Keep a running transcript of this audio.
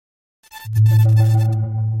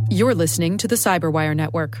You're listening to the Cyberwire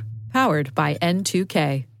Network, powered by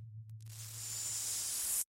N2K.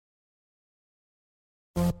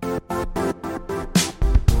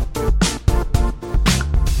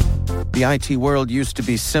 The IT world used to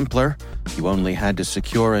be simpler. You only had to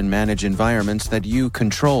secure and manage environments that you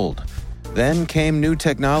controlled. Then came new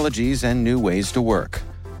technologies and new ways to work.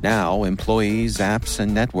 Now, employees, apps,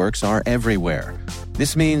 and networks are everywhere.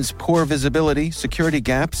 This means poor visibility, security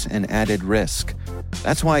gaps, and added risk.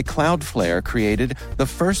 That's why Cloudflare created the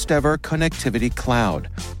first-ever connectivity cloud.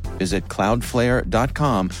 Visit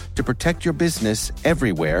cloudflare.com to protect your business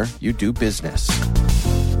everywhere you do business.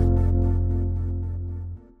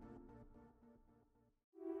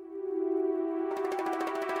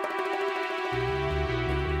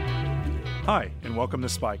 Hi, and welcome to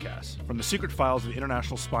SpyCast, from the secret files of the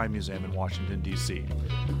International Spy Museum in Washington, D.C.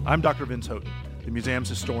 I'm Dr. Vince Houghton, the museum's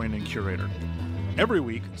historian and curator. Every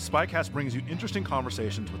week, SpyCast brings you interesting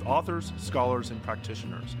conversations with authors, scholars, and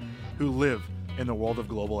practitioners who live in the world of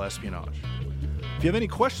global espionage. If you have any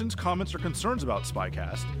questions, comments, or concerns about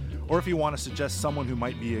SpyCast, or if you want to suggest someone who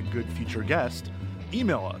might be a good future guest,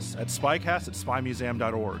 email us at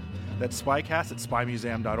spycast@spymuseum.org. That's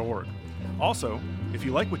spycast@spymuseum.org. Also, if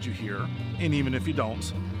you like what you hear, and even if you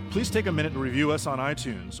don't, please take a minute to review us on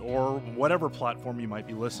iTunes or whatever platform you might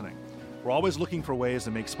be listening. We're always looking for ways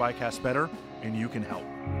to make SpyCast better, and you can help.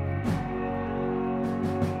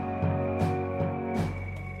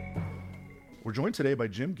 We're joined today by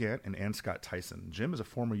Jim Gant and Ann Scott Tyson. Jim is a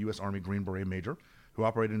former U.S. Army Green Beret major who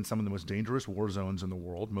operated in some of the most dangerous war zones in the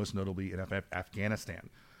world, most notably in Afghanistan,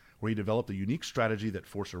 where he developed a unique strategy that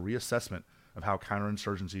forced a reassessment of how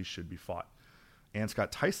counterinsurgency should be fought. Ann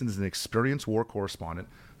Scott Tyson is an experienced war correspondent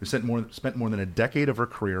who spent more than a decade of her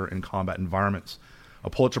career in combat environments. A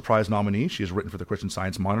Pulitzer Prize nominee, she has written for the Christian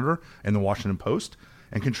Science Monitor and the Washington Post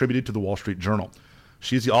and contributed to the Wall Street Journal.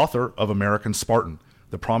 She is the author of American Spartan,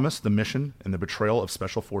 The Promise, the Mission, and the Betrayal of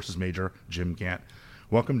Special Forces Major Jim Gant.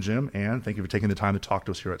 Welcome, Jim, and thank you for taking the time to talk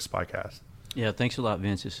to us here at SpyCast. Yeah, thanks a lot,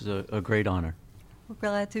 Vince. This is a great honor. We're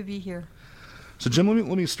glad to be here. So, Jim,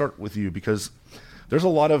 let me start with you, because there's a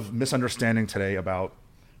lot of misunderstanding today about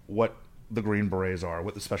what the Green Berets are,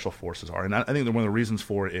 what the Special Forces are. And I think that one of the reasons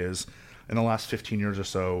for it is, in the last 15 years or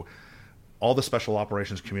so, all the special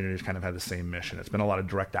operations communities kind of had the same mission. It's been a lot of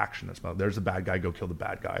direct action. It's about, there's the bad guy, go kill the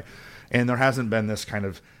bad guy. And there hasn't been this kind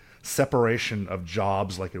of separation of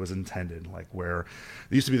jobs like it was intended, like where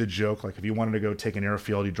it used to be the joke, like if you wanted to go take an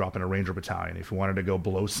airfield, you'd drop in a Ranger battalion. If you wanted to go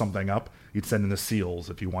blow something up, you'd send in the SEALs.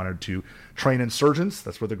 If you wanted to train insurgents,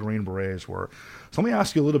 that's where the Green Berets were. So let me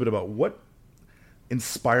ask you a little bit about what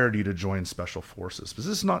inspired you to join Special Forces.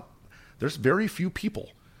 Because there's very few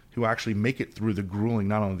people who actually make it through the grueling,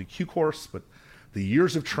 not only the Q course, but the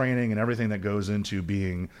years of training and everything that goes into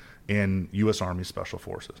being in U.S. Army Special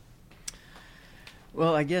Forces.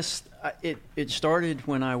 Well, I guess it started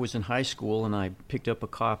when I was in high school, and I picked up a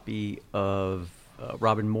copy of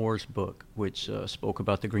Robin Moore's book, which spoke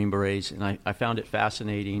about the Green Berets, and I found it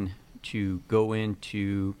fascinating to go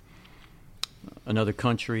into another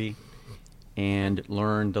country and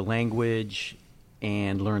learn the language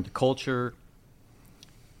and learn the culture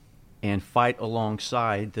and fight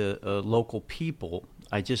alongside the local people.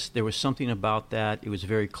 There was something about that. It was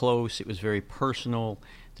very close. It was very personal.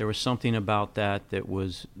 There was something about that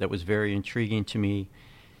was very intriguing to me,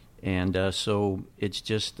 and so it's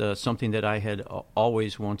just something that I had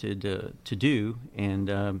always wanted to do.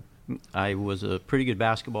 And I was a pretty good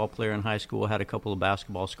basketball player in high school. Had a couple of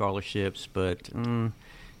basketball scholarships, but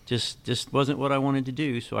just wasn't what I wanted to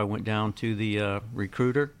do. So I went down to the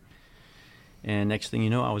recruiter, and next thing you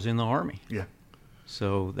know, I was in the Army. Yeah.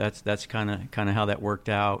 So that's kind of how that worked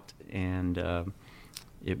out, and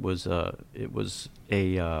it was a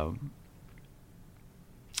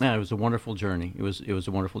wonderful journey. It was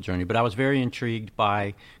a wonderful journey. But I was very intrigued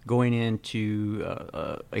by going into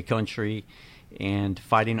a country and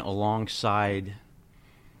fighting alongside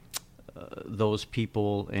those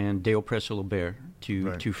people and Deo Presso Liber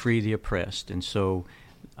to free the oppressed. And so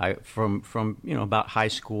I from about high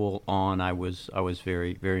school on, I was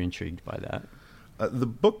very, very intrigued by that. The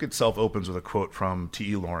book itself opens with a quote from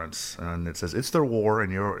T.E. Lawrence, and it says, "It's their war,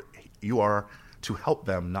 and you are to help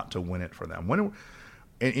them, not to win it for them."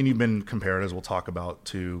 And you've been compared, as we'll talk about,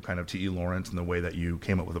 to kind of T.E. Lawrence and the way that you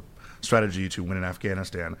came up with a strategy to win in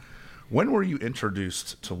Afghanistan. When were you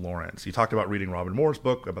introduced to Lawrence? You talked about reading Robin Moore's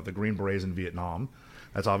book about the Green Berets in Vietnam.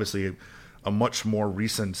 That's obviously a much more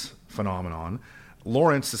recent phenomenon.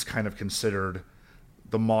 Lawrence is kind of considered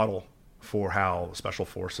the model for how Special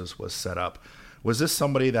Forces was set up. Was this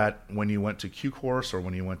somebody that when you went to Q course or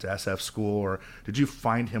when you went to SF school, or did you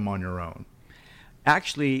find him on your own?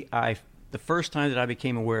 Actually, the first time that I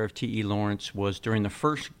became aware of T.E. Lawrence was during the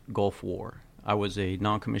first Gulf War. I was a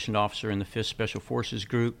non-commissioned officer in the 5th Special Forces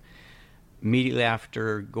Group. Immediately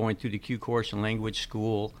after going through the Q course and language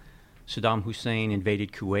school, Saddam Hussein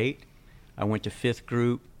invaded Kuwait. I went to 5th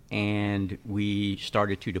Group, and we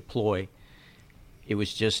started to deploy. It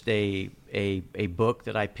was just a book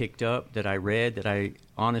that I picked up, that I read, that I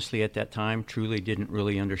honestly at that time truly didn't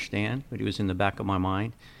really understand, but it was in the back of my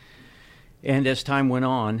mind. And as time went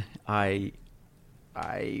on, I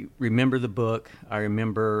remember the book. I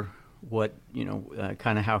remember what,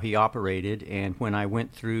 kind of how he operated. And when I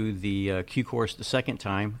went through the Q course the second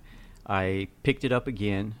time, I picked it up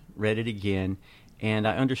again, read it again, and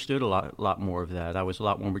I understood a lot more of that. I was a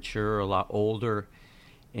lot more mature, a lot older,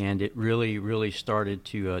 and it really, really started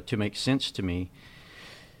to make sense to me.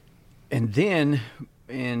 And then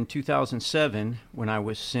in 2007, when I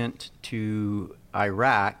was sent to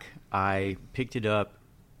Iraq, I picked it up,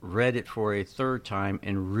 read it for a third time,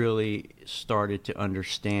 and really started to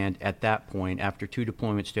understand at that point, after 2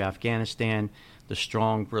 deployments to Afghanistan, the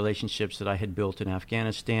strong relationships that I had built in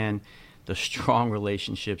Afghanistan, the strong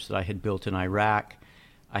relationships that I had built in Iraq.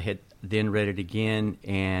 I had then read it again,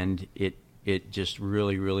 and it just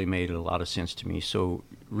really, really made a lot of sense to me. So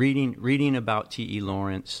reading about T.E.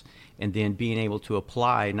 Lawrence and then being able to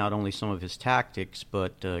apply not only some of his tactics,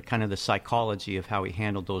 but kind of the psychology of how he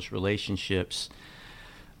handled those relationships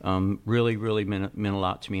really, really meant a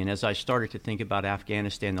lot to me. And as I started to think about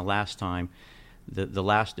Afghanistan the last time, the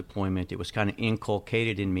last deployment, it was kind of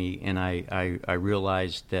inculcated in me, and I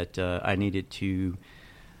realized that I needed to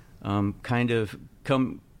kind of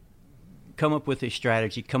come up with a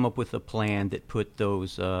strategy, come up with a plan that put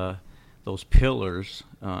those pillars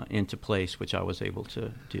into place, which I was able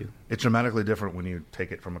to do. It's dramatically different when you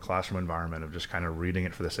take it from a classroom environment of just kind of reading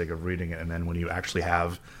it for the sake of reading it, and then when you actually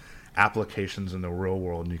have applications in the real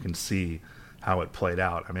world and you can see how it played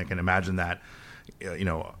out. I mean, I can imagine that,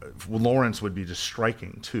 Lawrence would be just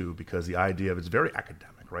striking too, because the idea of it's very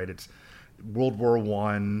academic, right? It's World War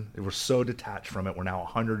I. We're so detached from it. We're now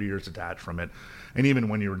 100 years detached from it. And even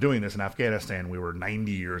when you were doing this in Afghanistan, we were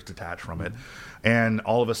 90 years detached from it. And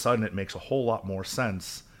all of a sudden, it makes a whole lot more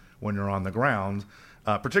sense when you're on the ground,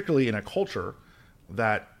 particularly in a culture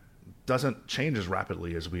that doesn't change as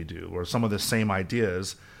rapidly as we do, or some of the same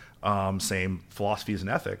ideas, same philosophies and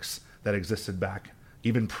ethics that existed back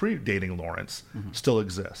even predating Lawrence still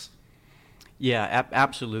exist. Yeah,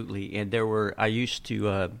 absolutely. And I used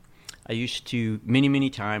to many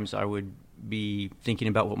times I would be thinking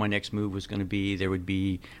about what my next move was going to be. There would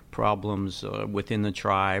be problems within the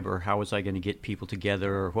tribe, or how was I going to get people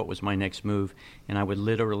together, or what was my next move. And I would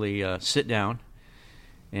literally sit down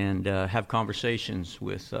and have conversations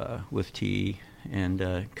with T and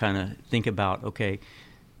kind of think about, okay,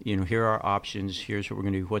 here are our options. Here's what we're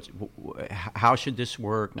going to do. How should this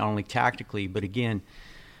work? Not only tactically, but again,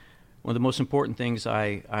 one of the most important things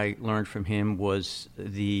I learned from him was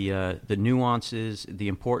the nuances, the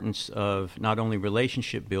importance of not only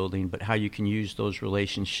relationship building, but how you can use those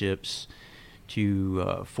relationships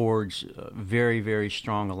to forge very, very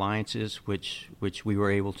strong alliances, which we were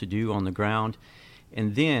able to do on the ground.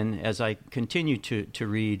 And then, as I continued to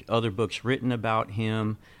read other books written about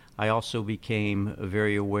him, I also became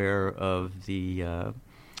very aware of the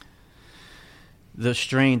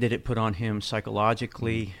strain that it put on him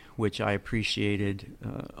psychologically, which I appreciated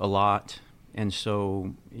a lot. And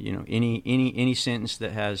so, any sentence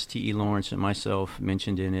that has T.E. Lawrence and myself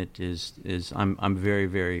mentioned in it is I'm very,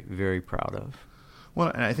 very, very proud of. Well,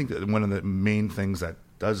 and I think that one of the main things that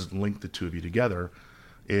does link the two of you together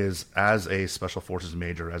is, as a Special Forces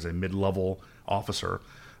major, as a mid-level officer,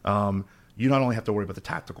 you not only have to worry about the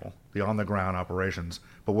tactical, the on-the-ground operations,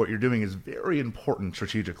 but what you're doing is very important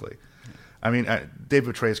strategically. I mean,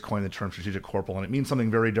 David Petraeus coined the term strategic corporal, and it means something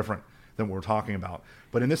very different than what we're talking about.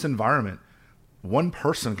 But in this environment, one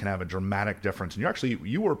person can have a dramatic difference. And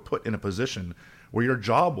you were put in a position where your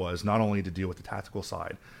job was not only to deal with the tactical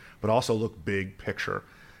side, but also look big picture.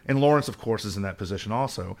 And Lawrence, of course, is in that position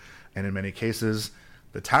also. And in many cases,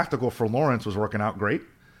 the tactical for Lawrence was working out great,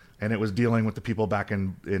 and it was dealing with the people back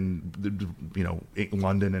in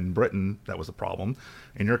London and Britain that was the problem.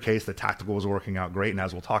 In your case, the tactical was working out great, and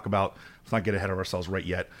as we'll talk about, let's not get ahead of ourselves right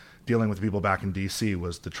yet, dealing with the people back in D.C.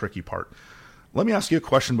 was the tricky part. Let me ask you a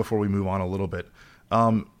question before we move on a little bit.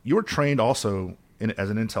 You were trained also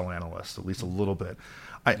as an intel analyst, at least a little bit.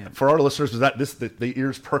 For our listeners, the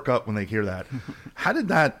ears perk up when they hear that. How did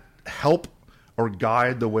that help or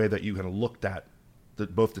guide the way that you kind of looked at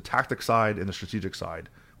both the tactic side and the strategic side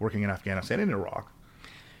working in Afghanistan and Iraq?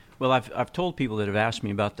 Well, I've told people that have asked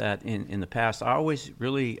me about that in the past. I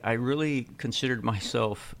really considered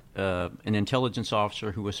myself an intelligence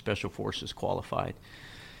officer who was Special Forces qualified.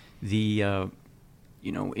 In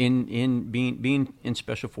being in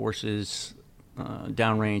Special Forces,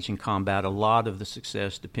 downrange in combat, a lot of the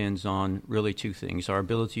success depends on really two things: our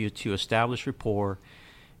ability to establish rapport,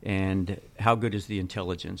 and how good is the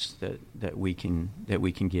intelligence that we can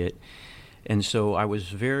get. And so I was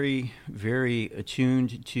very, very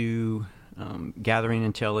attuned to gathering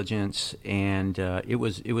intelligence, and it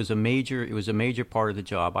was a major part of the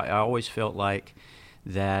job. I always felt like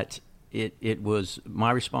that it was my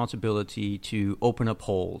responsibility to open up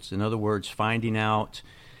holes. In other words, finding out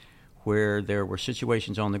where there were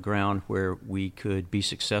situations on the ground where we could be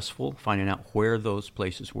successful, finding out where those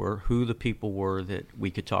places were, who the people were that we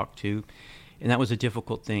could talk to, and that was a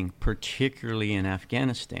difficult thing, particularly in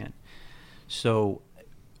Afghanistan. So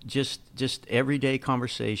just everyday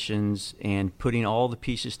conversations and putting all the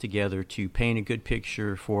pieces together to paint a good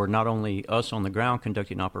picture for not only us on the ground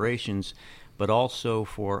conducting operations, but also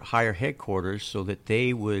for higher headquarters so that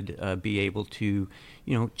they would be able to,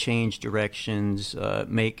 change directions,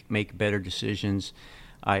 make better decisions.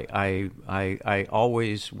 I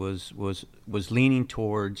always was leaning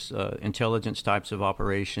towards intelligence types of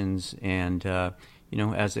operations, and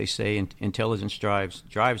as they say, intelligence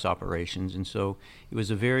drives operations, and so it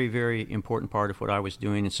was a very, very important part of what I was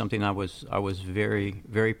doing, and something I was very,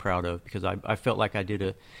 very proud of, because I felt like I did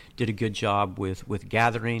a good job with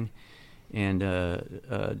gathering and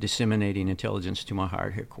disseminating intelligence to my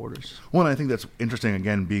higher headquarters. Well, and I think that's interesting,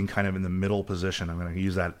 again, being kind of in the middle position. I'm going to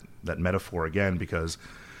use that metaphor again, because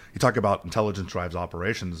you talk about intelligence drives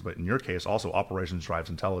operations, but in your case, also operations drives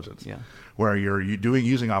intelligence. Yeah. Where you're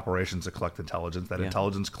using operations to collect intelligence. That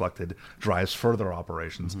intelligence collected drives further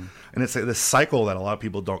operations. Mm-hmm. And it's this cycle that a lot of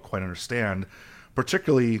people don't quite understand,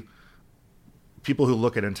 particularly people who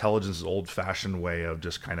look at intelligence as old-fashioned way of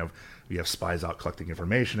just kind of, we have spies out collecting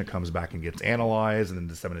information, it comes back and gets analyzed and then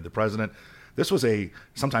disseminated to the president. This was a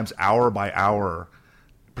sometimes hour by hour,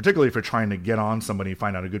 particularly if you're trying to get on somebody,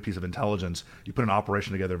 find out a good piece of intelligence, you put an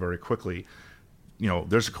operation together very quickly.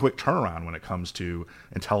 There's a quick turnaround when it comes to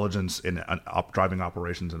intelligence in driving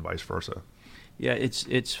operations and vice versa. Yeah,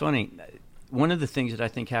 it's funny. One of the things that I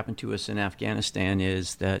think happened to us in Afghanistan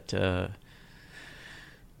is that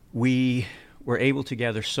we were able to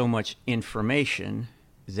gather so much information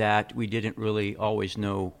that we didn't really always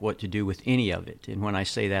know what to do with any of it. And when I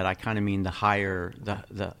say that, I kind of mean the higher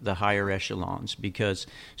echelons, because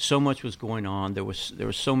so much was going on. There was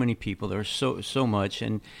so many people. There was so much.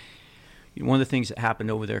 And one of the things that happened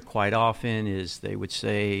over there quite often is they would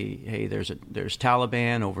say, "Hey, there's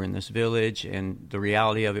Taliban over in this village," and the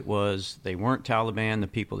reality of it was they weren't Taliban. The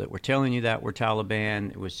people that were telling you that were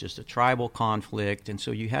Taliban. It was just a tribal conflict, and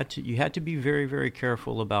so you had to be very, very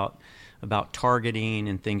careful about targeting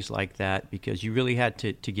and things like that, because you really had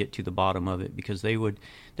to get to the bottom of it, because they would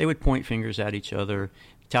point fingers at each other.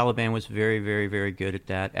 Taliban was very, very, very good at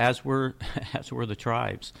that, as were the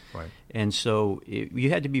tribes. Right. And so you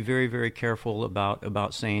had to be very, very careful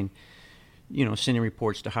about saying, sending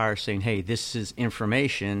reports to higher saying, "Hey, this is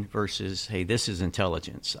information," versus, "Hey, this is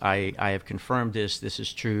intelligence. I have confirmed this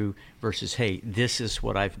is true," versus, "Hey, this is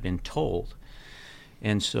what I've been told."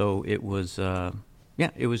 And so it was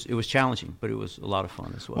it was challenging, but it was a lot of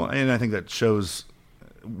fun as well. Well, and I think that shows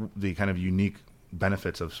the kind of unique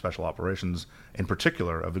benefits of special operations, in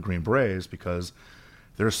particular of the Green Berets, because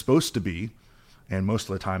there's supposed to be, and most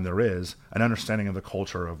of the time there is, an understanding of the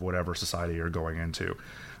culture of whatever society you're going into.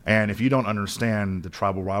 And if you don't understand the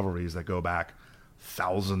tribal rivalries that go back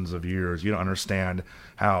thousands of years, you don't understand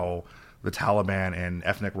how the Taliban and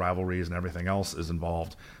ethnic rivalries and everything else is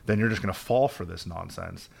involved, then you're just going to fall for this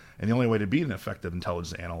nonsense. And the only way to be an effective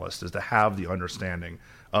intelligence analyst is to have the understanding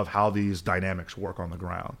of how these dynamics work on the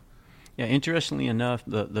ground. Yeah, interestingly enough,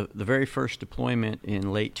 the very first deployment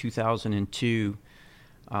in late 2002,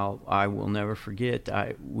 I will never forget,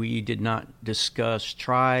 we did not discuss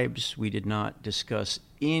tribes, we did not discuss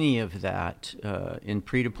any of that in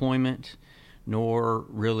pre-deployment, nor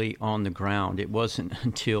really on the ground. It wasn't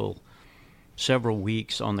until several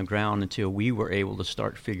weeks on the ground until we were able to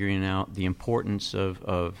start figuring out the importance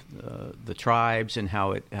of the tribes and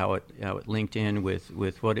how it linked in with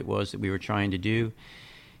what it was that we were trying to do.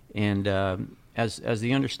 And as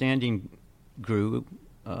the understanding grew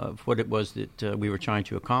of what it was that we were trying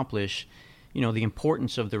to accomplish, the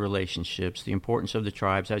importance of the relationships, the importance of the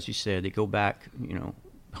tribes, as you said, they go back,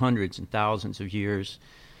 hundreds and thousands of years.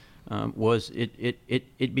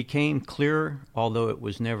 It became clearer, although it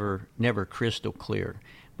was never crystal clear.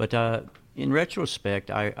 But in retrospect,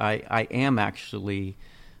 I am actually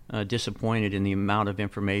disappointed in the amount of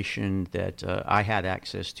information that I had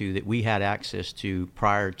access to, that we had access to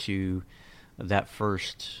prior to that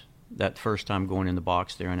first time going in the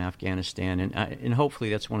box there in Afghanistan. And hopefully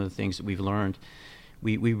that's one of the things that we've learned.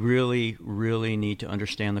 We really, really need to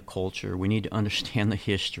understand the culture. We need to understand the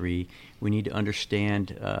history. We need to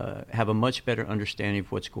understand, have a much better understanding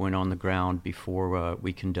of what's going on the ground before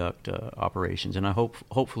we conduct operations. And I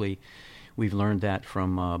hopefully we've learned that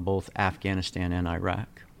from both Afghanistan and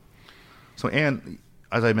Iraq. So, Ann,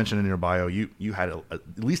 as I mentioned in your bio, you had at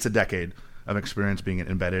least a decade of experience being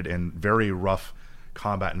embedded in very rough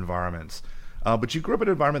combat environments. But you grew up in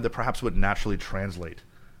an environment that perhaps would naturally translate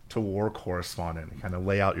to war correspondent, kind of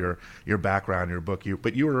lay out your background, your book.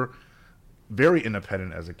 But you were very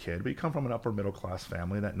independent as a kid, but you come from an upper middle class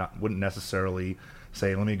family that wouldn't necessarily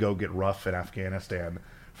say, let me go get rough in Afghanistan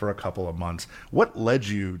for a couple of months. What led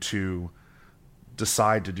you to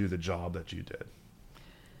decide to do the job that you did?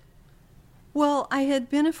 Well, I had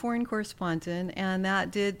been a foreign correspondent, and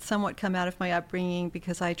that did somewhat come out of my upbringing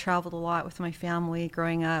because I traveled a lot with my family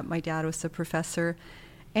growing up. My dad was a professor.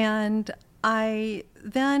 And I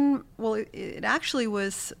then, it actually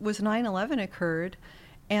was 9/11 occurred,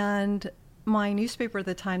 and my newspaper at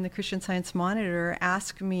the time, the Christian Science Monitor,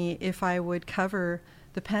 asked me if I would cover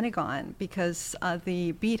the Pentagon because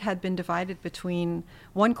the beat had been divided between,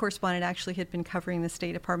 one correspondent actually had been covering the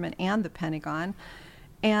State Department and the Pentagon.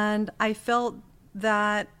 And I felt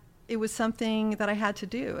that it was something that I had to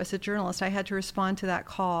do as a journalist. I had to respond to that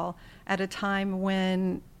call at a time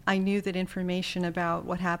when I knew that information about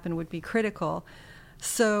what happened would be critical.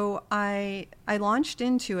 So I launched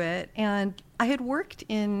into it, and I had worked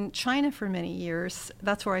in China for many years.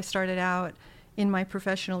 That's where I started out in my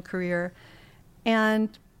professional career.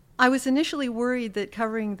 And I was initially worried that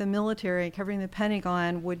covering the military, covering the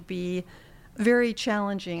Pentagon, would be very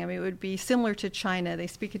challenging. I mean, it would be similar to China. They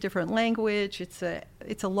speak a different language. It's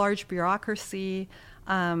a large bureaucracy.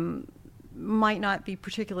 Might not be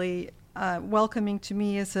particularly welcoming to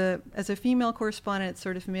me as a female correspondent. It's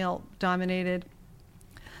sort of male dominated.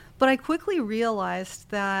 But I quickly realized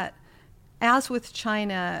that, as with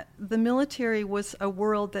China, the military was a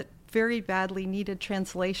world that very badly needed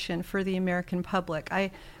translation for the American public.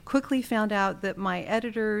 I quickly found out that my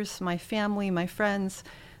editors, my family, my friends,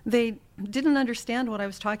 they didn't understand what I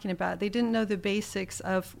was talking about. They didn't know the basics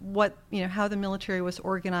of how the military was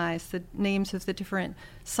organized, the names of the different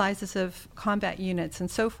sizes of combat units, and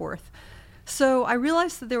so forth. So I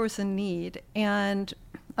realized that there was a need, and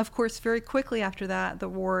of course, very quickly after that, the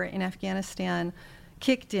war in Afghanistan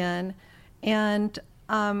kicked in, and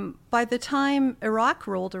by the time Iraq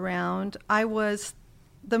rolled around, I was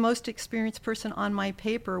the most experienced person on my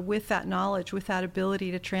paper with that knowledge, with that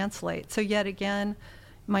ability to translate. So yet again,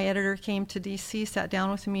 my editor came to D.C., sat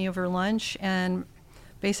down with me over lunch, and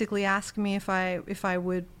basically asked me if I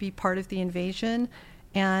would be part of the invasion,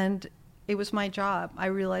 and it was my job. I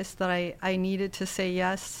realized that I needed to say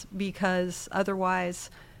yes because otherwise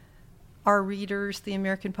our readers, the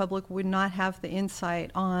American public, would not have the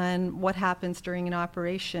insight on what happens during an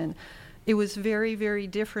operation. It was very, very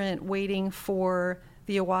different waiting for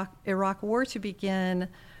the Iraq War to begin,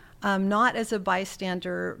 not as a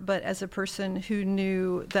bystander, but as a person who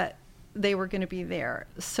knew that they were going to be there.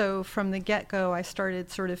 So from the get-go, I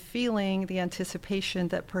started sort of feeling the anticipation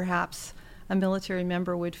that perhaps a military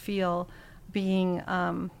member would feel being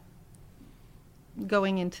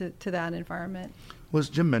going into that environment. Well, as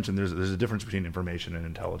Jim mentioned, there's a difference between information and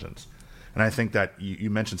intelligence. And I think that you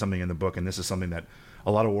mentioned something in the book, and this is something that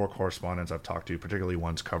a lot of war correspondents I've talked to, particularly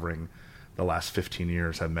ones covering the last 15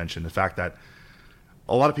 years, have mentioned. The fact that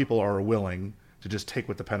a lot of people are willing to just take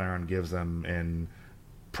what the Pentagon gives them in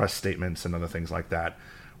press statements and other things like that.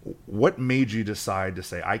 What made you decide to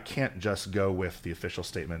say, I can't just go with the official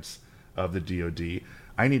statements of the DoD.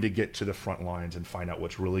 I need to get to the front lines and find out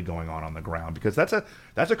what's really going on the ground? Because that's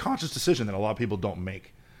a conscious decision that a lot of people don't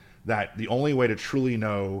make. That the only way to truly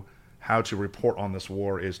know how to report on this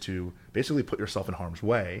war is to basically put yourself in harm's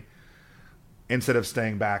way instead of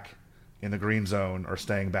staying back in the green zone or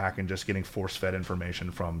staying back and just getting force-fed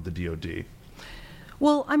information from the DoD.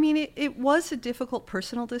 Well, I mean, it was a difficult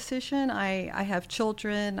personal decision. I have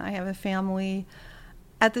children. I have a family.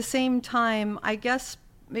 At the same time, I guess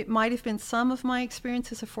it might have been some of my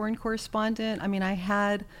experience as a foreign correspondent. I mean, I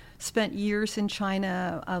had spent years in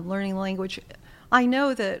China learning language. I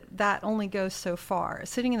know that only goes so far.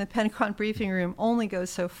 Sitting in the Pentagon briefing room only goes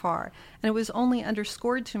so far. And it was only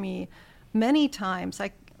underscored to me many times,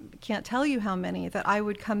 I can't tell you how many, that I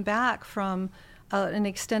would come back from an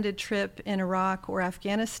extended trip in Iraq or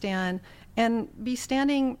Afghanistan and be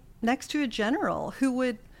standing next to a general who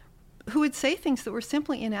would say things that were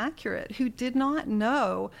simply inaccurate, who did not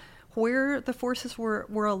know where the forces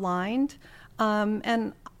were aligned,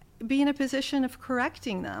 and be in a position of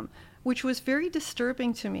correcting them, which was very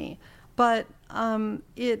disturbing to me. But and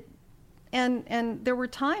there were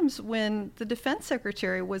times when the defense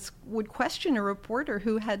secretary would question a reporter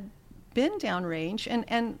who had been downrange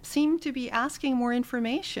and seemed to be asking more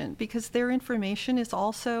information, because their information is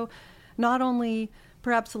also not only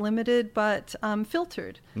perhaps limited but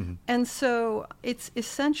filtered. Mm-hmm. And so it's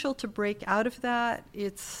essential to break out of that.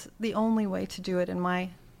 It's the only way to do it, in my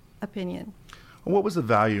opinion. What was the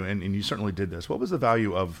value, and you certainly did this, what was the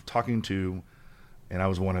value of talking to, and I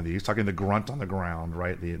was one of these, talking to the grunt on the ground,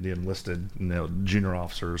 right, the enlisted junior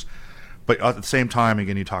officers, but at the same time,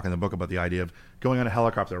 again, you talk in the book about the idea of going on a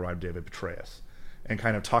helicopter ride with David Petraeus and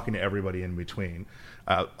kind of talking to everybody in between.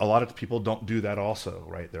 A lot of people don't do that also,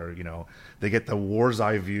 right? They get the war's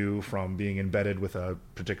eye view from being embedded with a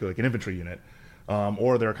particular, like an infantry unit,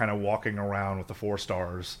 or they're kind of walking around with the 4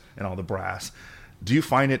 stars and all the brass. Do you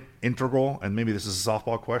find it integral, and maybe this is a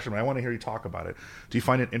softball question, but I want to hear you talk about it. Do you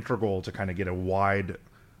find it integral to kind of get a wide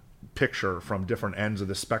picture from different ends of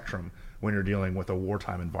the spectrum when you're dealing with a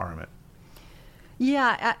wartime environment?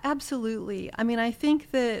 Yeah, absolutely. I mean, I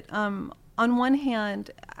think that on one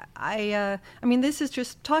hand, I mean, this is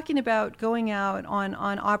just talking about going out on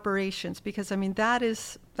operations, because I mean that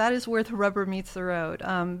is where the rubber meets the road.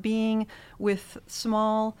 Being with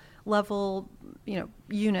small level,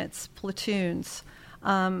 units, platoons.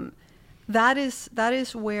 That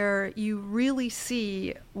is where you really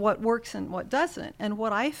see what works and what doesn't. And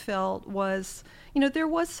what I felt was, there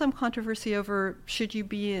was some controversy over should you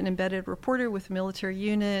be an embedded reporter with military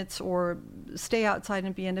units or stay outside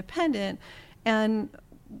and be independent. And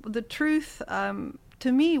the truth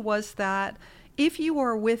to me was that if you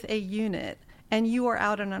are with a unit and you are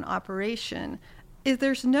out on an operation,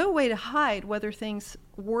 there's no way to hide whether things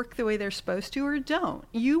work the way they're supposed to or don't.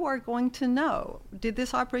 You are going to know, did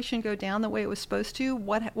this operation go down the way it was supposed to?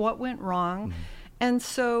 What went wrong? Mm-hmm. And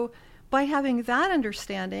so by having that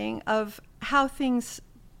understanding of how things,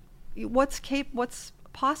 what's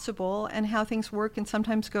possible and how things work and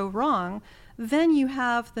sometimes go wrong, then you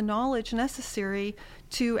have the knowledge necessary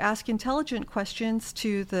to ask intelligent questions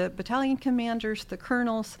to the battalion commanders, the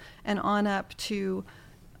colonels, and on up to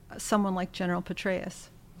someone like General Petraeus.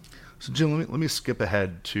 So, Jim, let me skip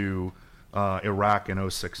ahead to Iraq in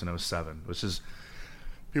 06 and 07, which is,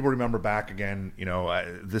 people remember back again,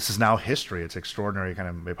 this is now history. It's extraordinary.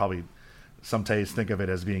 They probably some days think of it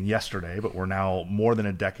as being yesterday, but we're now more than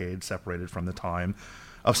a decade separated from the time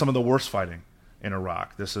of some of the worst fighting in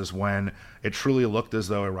Iraq. This is when it truly looked as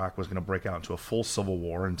though Iraq was going to break out into a full civil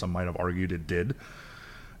war, and some might have argued it did.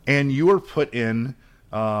 And you were put in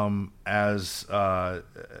as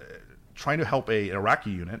trying to help an Iraqi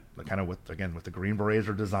unit, kind of what the Green Berets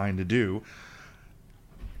are designed to do.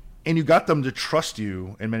 And you got them to trust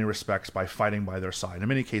you in many respects by fighting by their side. In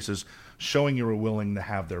many cases, showing you were willing to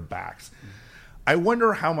have their backs. Mm-hmm. I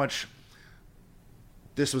wonder how much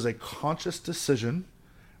this was a conscious decision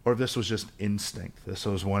or if this was just instinct. This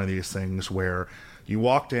was one of these things where you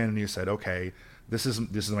walked in and you said, okay, this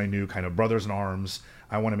is my new kind of brothers in arms.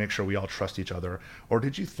 I want to make sure we all trust each other. Or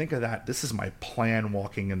did you think of that? This is my plan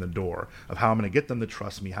walking in the door of how I'm going to get them to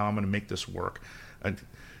trust me, how I'm going to make this work. And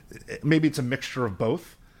maybe it's a mixture of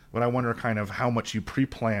both, but I wonder kind of how much you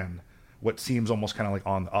pre-plan what seems almost kind of like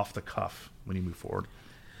off the cuff when you move forward.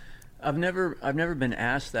 I've never been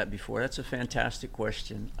asked that before. That's a fantastic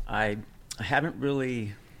question. I haven't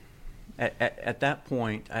really. At that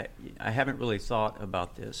point, I haven't really thought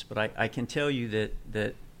about this, but I can tell you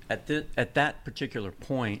that at that particular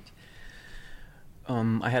point,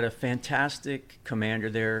 I had a fantastic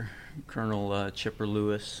commander there, Colonel Chipper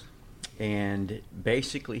Lewis, and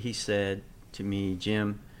basically he said to me,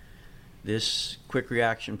 Jim, this quick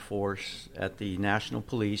reaction force at the National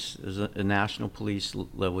Police, is a National Police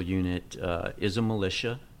level unit, is a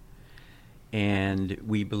militia. And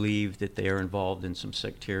we believe that they are involved in some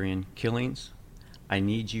sectarian killings. I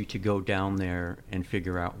need you to go down there and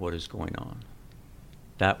figure out what is going on.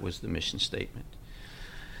 That was the mission statement.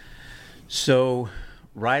 So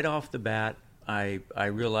right off the bat, I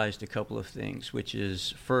realized a couple of things, which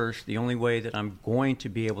is, first, the only way that I'm going to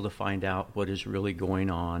be able to find out what is really going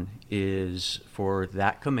on is for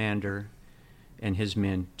that commander and his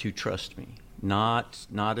men to trust me. Not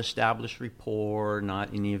establish rapport,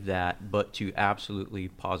 not any of that, but to absolutely,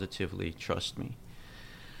 positively trust me.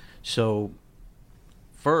 So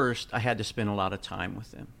first, I had to spend a lot of time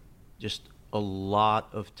with them, just a lot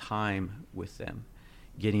of time with them.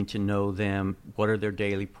 getting to know them, what are their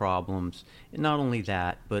daily problems. And not only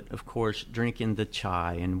that, but of course drinking the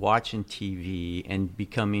chai and watching TV and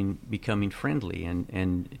becoming friendly.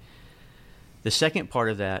 And the second part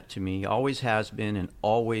of that to me always has been and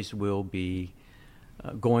always will be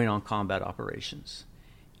going on combat operations.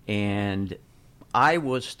 And I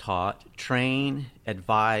was taught train,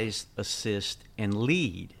 advise, assist, and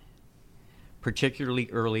lead, particularly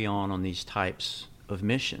early on these types of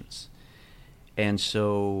missions. And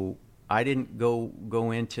so I didn't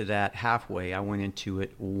go into that halfway. I went into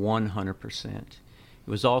it 100%. It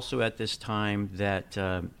was also at this time that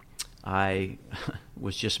I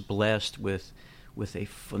was just blessed with a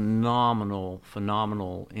phenomenal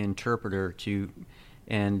interpreter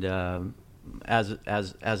and as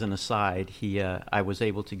an aside, I was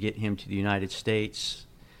able to get him to the United States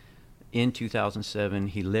in 2007.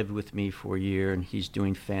 He lived with me for a year, and he's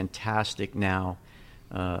doing fantastic now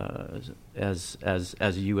as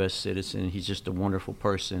a U.S. citizen. He's just a wonderful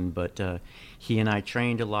person. But he and I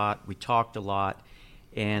trained a lot. We talked a lot,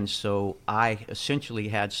 and so I essentially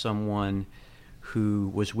had someone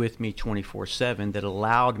who was with me 24/7 that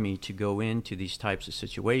allowed me to go into these types of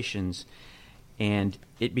situations. And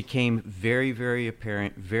it became very, very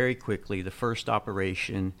apparent very quickly, the first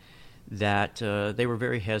operation, that they were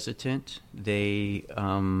very hesitant. There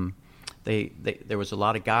was a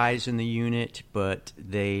lot of guys in the unit, but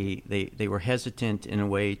they were hesitant in a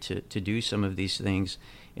way to do some of these things.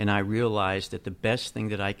 And I realized that the best thing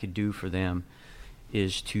that I could do for them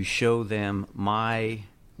is to show them my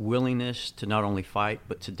willingness to not only fight,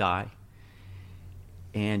 but to die.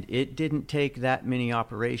 And it didn't take that many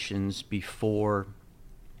operations before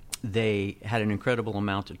they had an incredible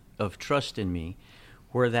amount of trust in me.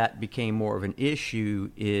 Where that became more of an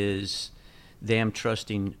issue is them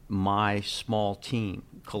trusting my small team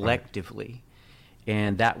collectively. Right.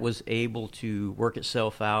 And that was able to work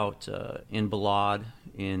itself out in Balad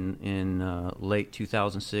in late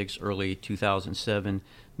 2006, early 2007,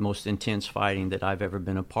 most intense fighting that I've ever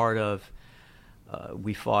been a part of.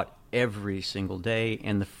 We fought every single day,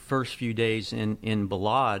 and the first few days in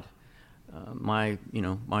Balad, my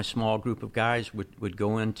small group of guys would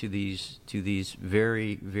go into these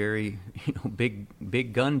very, very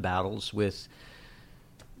big gun battles with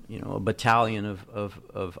a battalion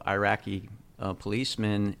of Iraqi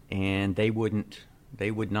policemen, and they wouldn't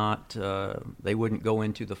go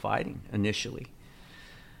into the fighting initially,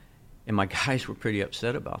 and my guys were pretty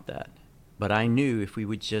upset about that. But I knew if we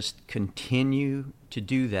would just continue to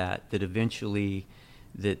do that eventually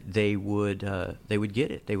that they would get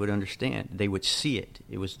it. They would understand. They would see it.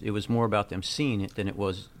 It was more about them seeing it than it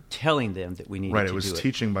was telling them that we needed to do it. Right. It was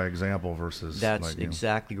teaching by example versus. That's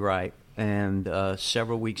exactly right. And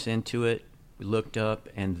several weeks into it, we looked up,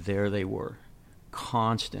 and there they were,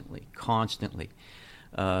 constantly.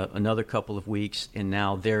 Another couple of weeks, and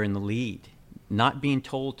now they're in the lead, not being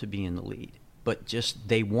told to be in the lead. But just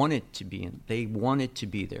they wanted to be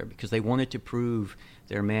there because they wanted to prove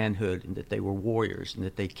their manhood and that they were warriors and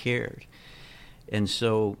that they cared. And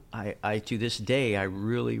so I to this day I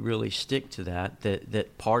really stick to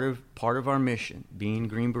that part of our mission, being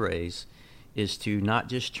Green Berets, is to not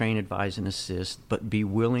just train, advise, and assist, but be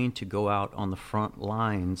willing to go out on the front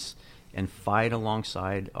lines and fight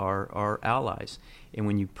alongside our allies. And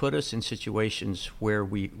when you put us in situations where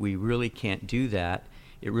we really can't do that,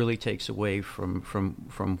 it really takes away from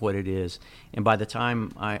what it is. And by the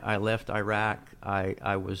time I left Iraq,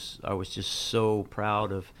 I was just so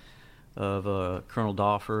proud of Colonel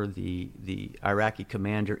Doffer, the Iraqi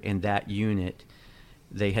commander, and that unit.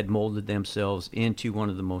 They had molded themselves into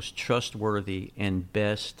one of the most trustworthy and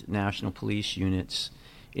best national police units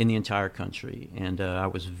in the entire country. And I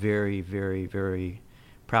was very, very, very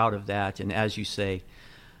proud of that. And as you say,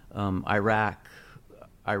 Iraq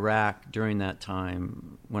during that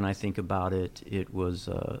time, when I think about it, it was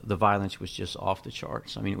the violence was just off the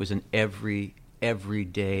charts. I mean, it was an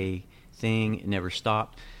everyday thing. It never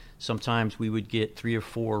stopped. Sometimes we would get 3 or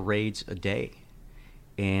 4 raids a day,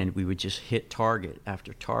 and we would just hit target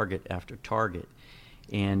after target after target.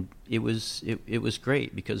 And it was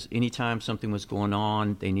great because anytime something was going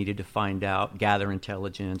on, they needed to find out, gather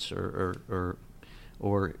intelligence, or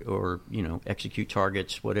execute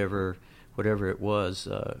targets, whatever it was,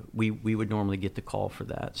 we would normally get the call for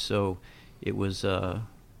that. So it was a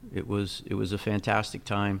fantastic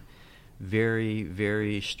time, very,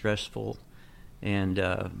 very stressful. And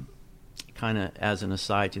kind of as an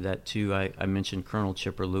aside to that too, I mentioned Colonel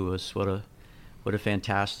Chipper Lewis. What a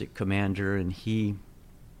fantastic commander. And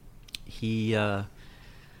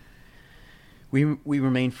we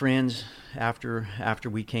remained friends after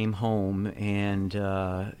we came home,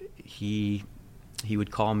 and he he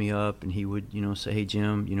would call me up and he would, say, "Hey,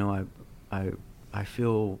 Jim, I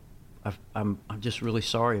feel I'm just really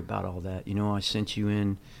sorry about all that. I sent you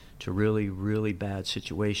in to really, really bad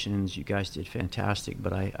situations. You guys did fantastic,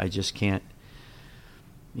 but I just can't.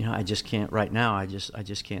 I just can't right now. I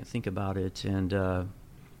just can't think about it." And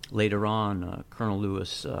later on, Colonel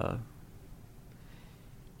Lewis,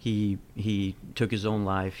 he took his own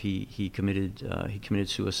life. He committed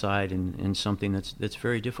suicide, and something that's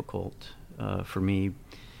very difficult for me.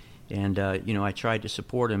 And I tried to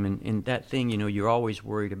support him. And that thing, you're always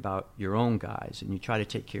worried about your own guys, and you try to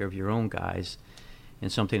take care of your own guys.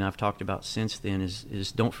 And something I've talked about since then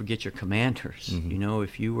is don't forget your commanders.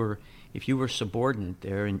 Mm-hmm. If you were subordinate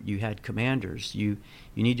there and you had commanders, you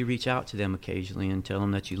need to reach out to them occasionally and tell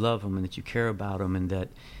them that you love them and that you care about them and that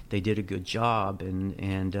they did a good job,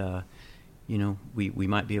 and we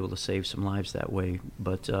might be able to save some lives that way.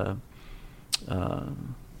 But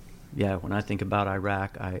when I think about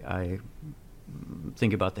Iraq, I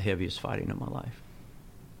think about the heaviest fighting of my life.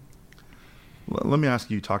 Well, let me ask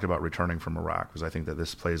you, you talked about returning from Iraq, because I think that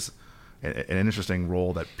this plays an interesting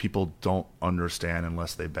role that people don't understand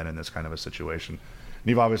unless they've been in this kind of a situation. And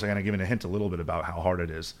you've obviously kind of given a hint a little bit about how hard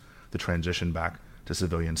it is to transition back to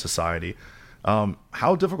civilian society.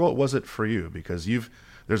 How difficult was it for you? Because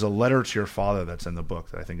there's a letter to your father that's in the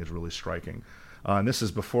book that I think is really striking. And this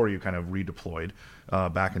is before you kind of redeployed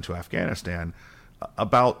back into Afghanistan.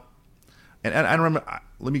 And I remember,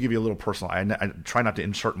 let me give you a little personal. I try not to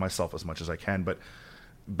insert myself as much as I can, but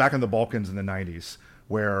back in the Balkans in the 90s,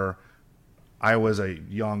 where I was a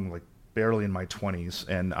young, barely in my 20s,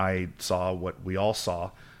 and I saw what we all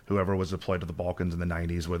saw, whoever was deployed to the Balkans in the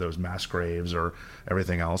 90s, whether it was mass graves or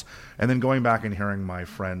everything else. And then going back and hearing my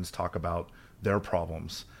friends talk about their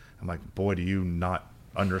problems, I'm like, boy, do you not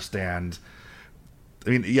understand.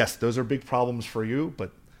 I mean, yes, those are big problems for you,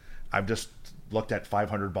 but I've just looked at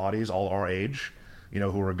 500 bodies, all our age,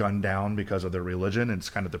 who were gunned down because of their religion, and it's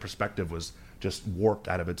kind of the perspective was just warped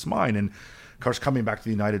out of its mind. And of course, coming back to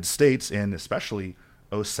the United States, and especially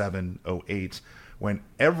 07, 08, when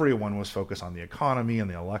everyone was focused on the economy and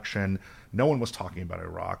the election, no one was talking about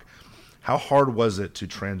Iraq. How hard was it to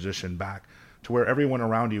transition back to where everyone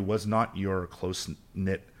around you was not your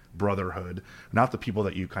close-knit brotherhood, not the people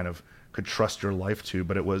that you kind of could trust your life to,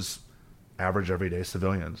 but it was average, everyday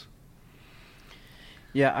civilians?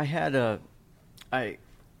 Yeah, I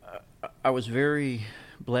was very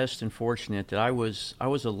blessed and fortunate that I was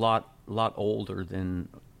a lot older than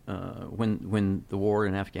when the war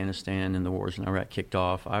in Afghanistan and the wars in Iraq kicked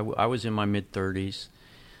off. I was in my mid-30s,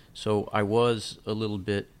 so I was a little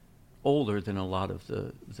bit older than a lot of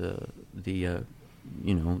the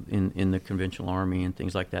in the conventional army and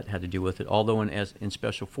things like that had to do with it. Although in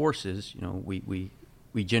special forces, we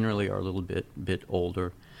generally are a little bit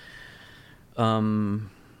older.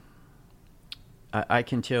 I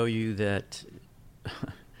can tell you that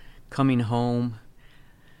coming home,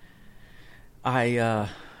 I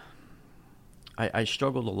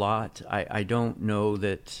struggled a lot. I don't know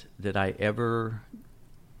that I've ever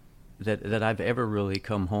really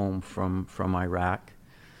come home from Iraq.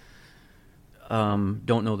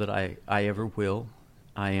 Don't know that I ever will.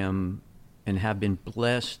 I am and have been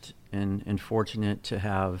blessed and fortunate to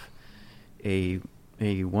have a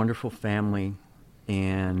wonderful family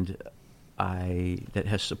and that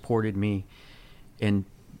has supported me. And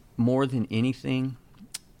more than anything,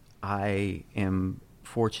 I am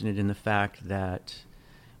fortunate in the fact that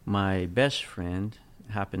my best friend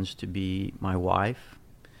happens to be my wife,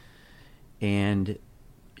 and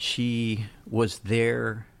she was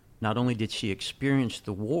there. Not only did she experience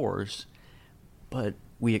the wars, but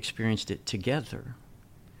we experienced it together.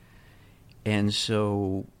 And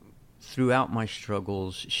so throughout my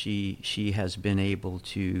struggles, she has been able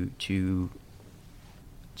to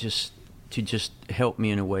just help me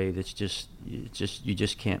in a way that's just you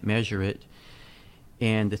just can't measure it.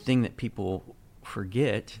 And the thing that people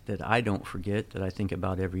forget, that I don't forget, that I think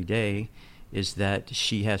about every day, is that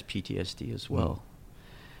she has PTSD as well.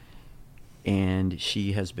 And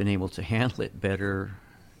she has been able to handle it better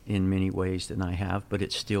in many ways than I have, but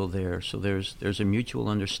it's still there. So there's a mutual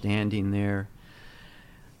understanding there.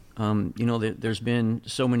 There's been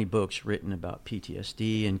so many books written about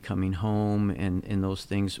PTSD and coming home and those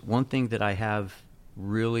things. One thing that I have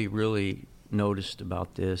really, really noticed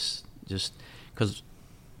about this, just because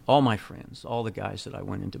all my friends, all the guys that I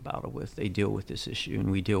went into battle with, they deal with this issue,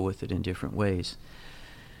 and we deal with it in different ways.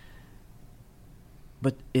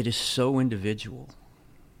 But it is so individual.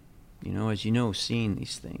 As you know, seeing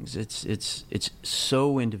these things, it's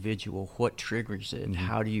so individual. What triggers it? Mm-hmm.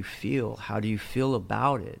 How do you feel? How do you feel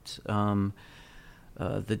about it?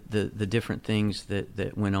 the different things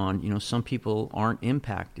that went on. You know, some people aren't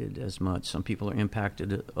impacted as much. Some people are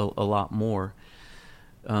impacted a lot more.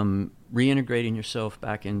 Reintegrating yourself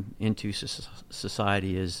back into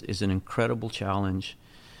society is an incredible challenge,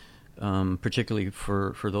 particularly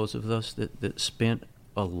for those of us that spent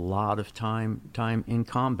a lot of time in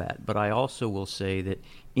combat. But I also will say that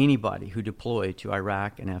anybody who deployed to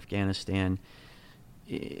Iraq and Afghanistan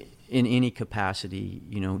in any capacity,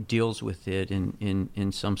 you know, deals with it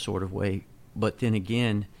in some sort of way. But then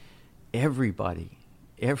again, everybody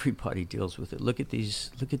deals with it. Look at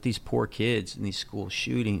these poor kids in these school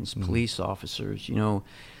shootings, police officers, you know,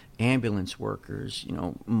 ambulance workers, you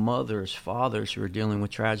know, mothers, fathers who are dealing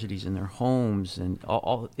with tragedies in their homes, and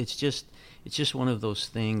all. It's just one of those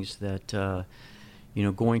things that you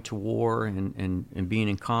know, going to war and being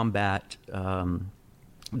in combat.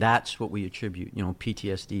 That's what we attribute, you know,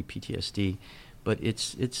 PTSD, but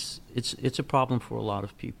it's a problem for a lot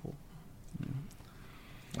of people. You know.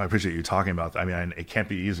 I appreciate you talking about that. I mean, it can't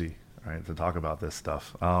be easy, right, to talk about this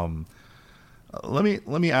stuff. Let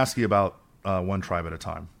me ask you about One Tribe at a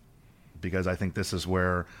Time, because I think this is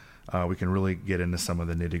where we can really get into some of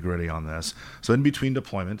the nitty-gritty on this. So in between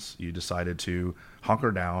deployments, you decided to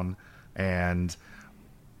hunker down and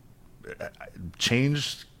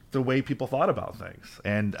change the way people thought about things.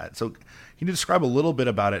 And so can you describe a little bit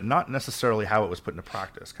about it, not necessarily how it was put into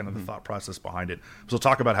practice, kind of the thought process behind it. So we'll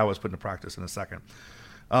talk about how it was put into practice in a second.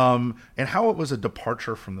 And how it was a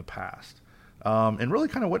departure from the past. And really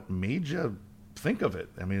kind of what made you think of it.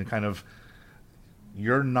 I mean, kind of,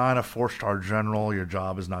 you're not a 4-star general. Your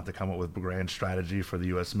job is not to come up with grand strategy for the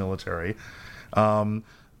U.S. military.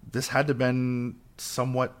 This had to have been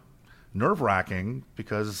somewhat nerve-wracking,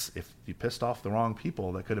 because if you pissed off the wrong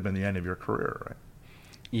people, that could have been the end of your career, right?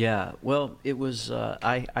 Yeah, well, it was,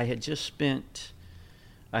 I had just spent,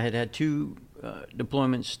 I had 2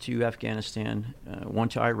 deployments to Afghanistan, one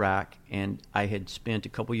to Iraq, and I had spent a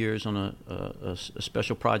couple years on a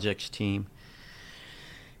special projects team.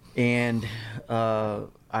 And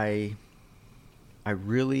I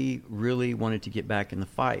really, really wanted to get back in the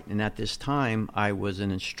fight. And at this time, I was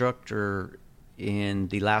an instructor in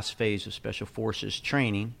the last phase of Special Forces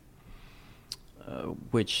training,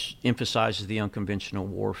 which emphasizes the unconventional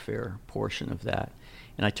warfare portion of that.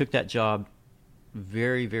 And I took that job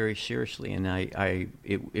very, very seriously, and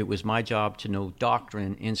it was my job to know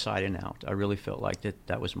doctrine inside and out. I really felt like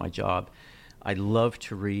that was my job. I love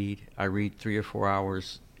to read. I read 3 or 4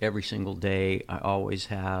 hours every single day. I always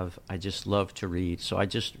have. I just love to read. So I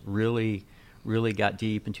just really, really got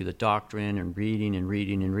deep into the doctrine and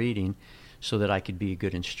reading so that I could be a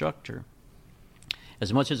good instructor.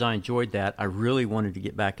 As much as I enjoyed that, I really wanted to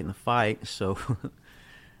get back in the fight. So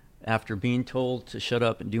after being told to shut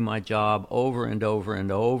up and do my job over and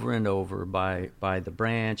over by the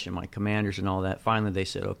branch and my commanders and all that, finally they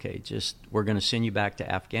said, okay, we're going to send you back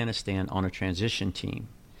to Afghanistan on a transition team.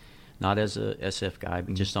 Not as a SF guy,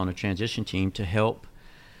 but just on a transition team to help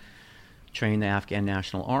train the Afghan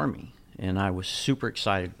National Army. And I was super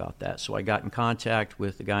excited about that. So I got in contact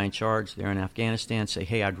with the guy in charge there in Afghanistan, say,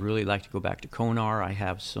 hey, I'd really like to go back to Konar. I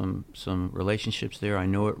have some relationships there. I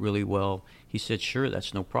know it really well. He said, sure,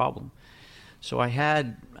 that's no problem. So I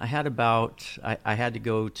had to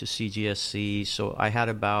go to CGSC, so I had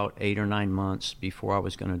about 8 or 9 months before I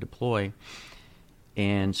was going to deploy.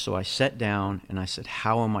 And so I sat down and I said,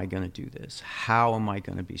 how am I going to do this? How am I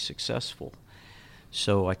going to be successful?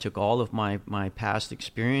 So I took all of my past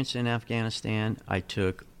experience in Afghanistan. I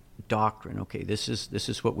took doctrine. Okay, this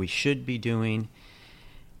is what we should be doing.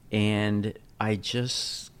 And I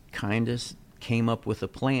just kind of came up with a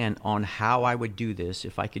plan on how I would do this.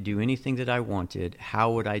 If I could do anything that I wanted,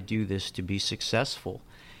 how would I do this to be successful?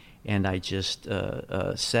 And I just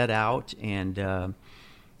set out and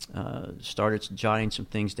started jotting some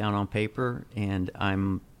things down on paper. And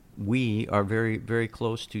we are very, very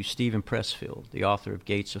close to Stephen Pressfield, the author of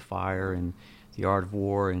Gates of Fire and The Art of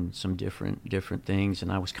War and some different things.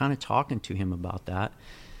 And I was kind of talking to him about that.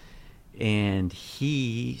 And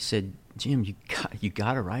he said, Jim, you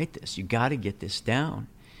got to write this. You got to get this down.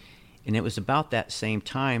 And it was about that same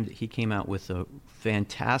time that he came out with a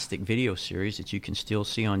fantastic video series that you can still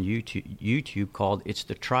see on YouTube called It's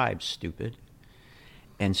the Tribe, Stupid.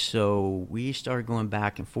 And so we started going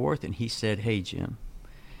back and forth, and he said, hey, Jim,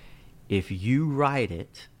 if you write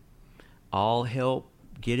it, I'll help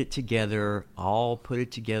get it together. I'll put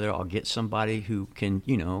it together. I'll get somebody who can,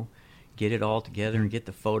 get it all together and get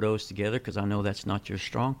the photos together, because I know that's not your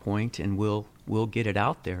strong point, and we'll get it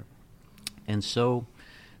out there. And so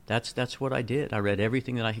that's what I did. I read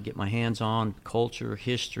everything that I could get my hands on, culture,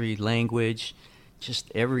 history, language,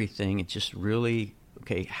 just everything. It just really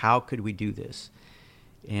okay, how could we do this?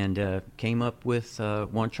 And came up with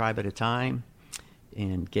One Tribe at a Time,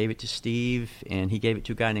 and gave it to Steve, and he gave it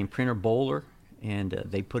to a guy named Printer Bowler, and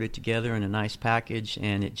they put it together in a nice package.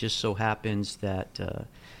 And it just so happens that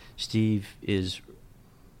Steve is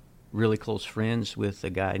really close friends with a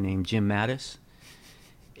guy named Jim Mattis,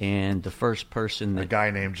 and the first person a guy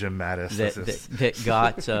named Jim Mattis that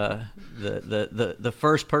got the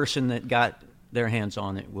first person that got their hands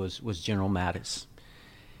on it was General Mattis,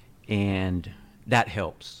 and that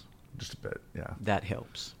helps just a bit. Yeah, that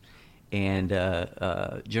helps. And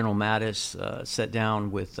General Mattis sat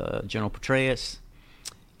down with General Petraeus,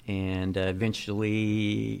 and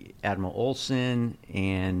eventually Admiral Olson,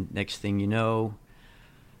 and next thing you know,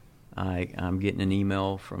 I'm getting an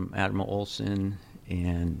email from Admiral Olson,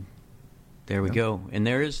 and there we go. And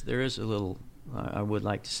there is a little, I would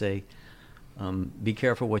like to say, be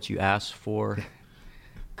careful what you ask for,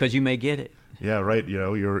 because you may get it. Yeah, right. You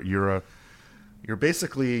know, you're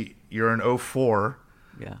basically an 04.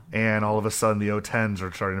 Yeah. And all of a sudden the 010s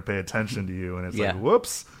are starting to pay attention to you, and it's like,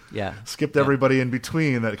 whoops. Yeah. Skipped everybody in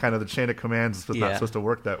between. That kind of the chain of commands is not supposed to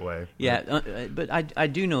work that way. Yeah, but I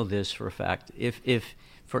do know this for a fact. If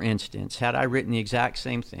for instance, had I written the exact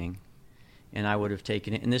same thing, and I would have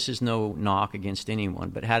taken it, and this is no knock against anyone,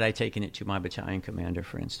 but had I taken it to my battalion commander,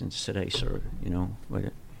 for instance, said, "Hey, sir,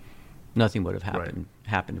 nothing would have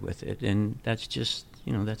happened with it," and that's just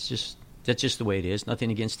the way it is.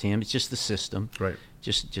 Nothing against him. It's just the system. Right.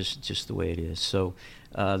 Just the way it is. So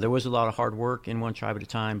there was a lot of hard work in One Tribe at a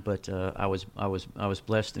Time, but I was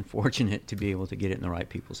blessed and fortunate to be able to get it in the right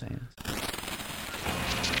people's hands.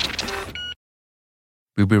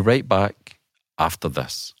 We'll be right back after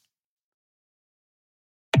this.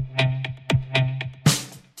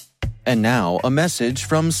 And now, a message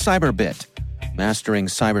from Cyberbit. Mastering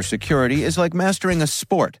cybersecurity is like mastering a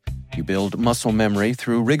sport. You build muscle memory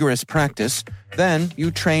through rigorous practice, then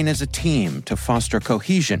you train as a team to foster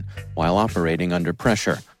cohesion while operating under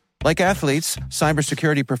pressure. Like athletes,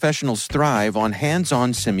 cybersecurity professionals thrive on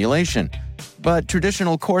hands-on simulation. But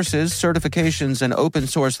traditional courses, certifications, and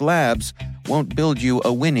open-source labs won't build you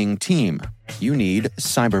a winning team. You need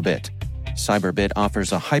Cyberbit. Cyberbit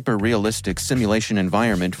offers a hyper-realistic simulation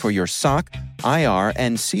environment for your SOC, IR,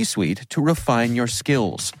 and C-suite to refine your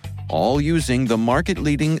skills, all using the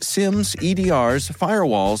market-leading SIMs, EDRs,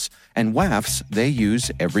 firewalls, and WAFs they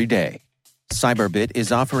use every day. Cyberbit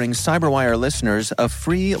is offering CyberWire listeners a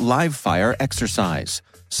free live-fire exercise.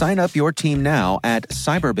 Sign up your team now at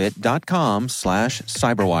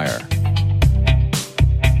cyberbit.com/cyberwire.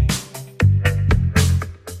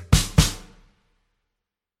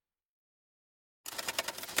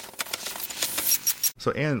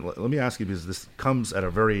 So, Ann, let me ask you, because this comes at a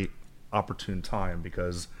very opportune time,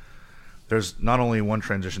 because there's not only one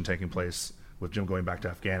transition taking place with Jim going back to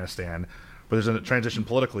Afghanistan, but there's a transition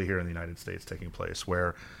politically here in the United States taking place,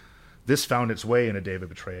 where this found its way into David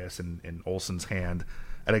Petraeus and Olson's hand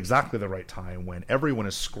at exactly the right time, when everyone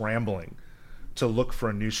is scrambling to look for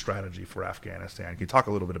a new strategy for Afghanistan. Can you talk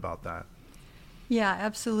a little bit about that? Yeah,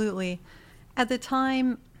 absolutely. At the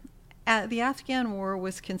time, the Afghan war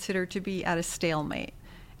was considered to be at a stalemate.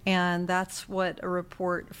 And that's what a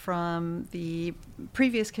report from the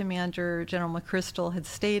previous commander, General McChrystal, had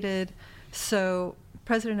stated. So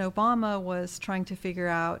President Obama was trying to figure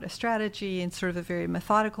out a strategy in sort of a very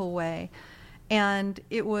methodical way. And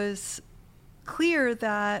it was clear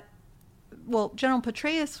that, well, General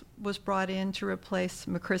Petraeus was brought in to replace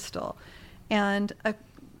McChrystal. And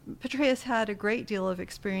Petraeus had a great deal of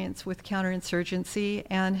experience with counterinsurgency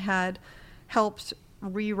and had helped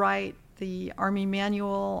rewrite the Army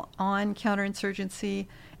manual on counterinsurgency,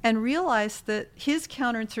 and realized that his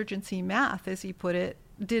counterinsurgency math, as he put it,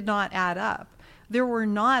 did not add up. There were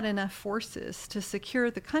not enough forces to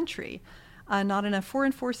secure the country, not enough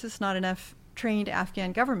foreign forces, not enough trained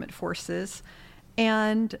Afghan government forces.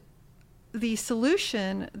 And the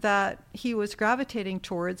solution that he was gravitating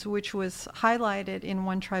towards, which was highlighted in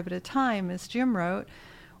One Tribe at a Time, as Jim wrote,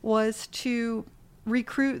 was to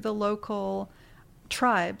recruit the local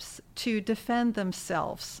tribes to defend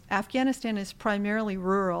themselves. Afghanistan is primarily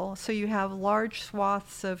rural, so you have large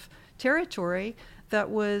swaths of territory that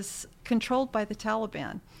was controlled by the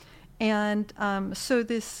Taliban. And so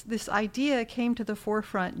this idea came to the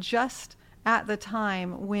forefront just at the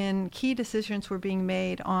time when key decisions were being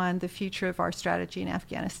made on the future of our strategy in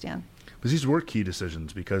Afghanistan. Because these were key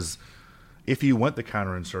decisions, because if you went the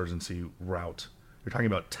counterinsurgency route, you're talking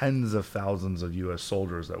about tens of thousands of U.S.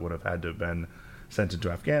 soldiers that would have had to have been sent into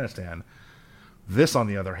Afghanistan. This, on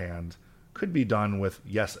the other hand, could be done with,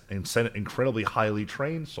 yes, incredibly highly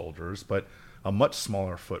trained soldiers, but a much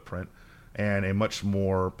smaller footprint, and a much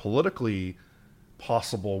more politically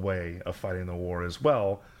possible way of fighting the war as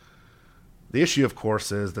well. The issue, of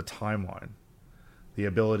course, is the timeline, the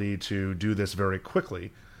ability to do this very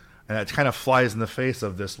quickly. And it kind of flies in the face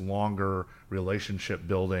of this longer relationship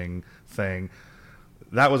building thing.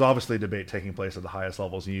 That was obviously a debate taking place at the highest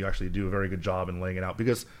levels, and you actually do a very good job in laying it out,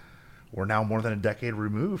 because we're now more than a decade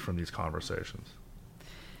removed from these conversations.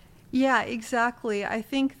 Yeah, exactly. I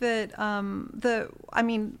think that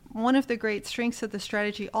one of the great strengths of the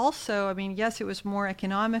strategy also, yes, it was more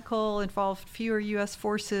economical, involved fewer U.S.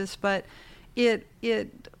 forces, but it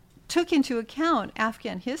took into account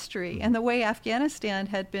Afghan history and the way Afghanistan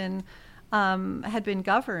had been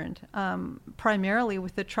governed, primarily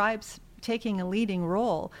with the tribes taking a leading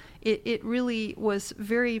role. It really was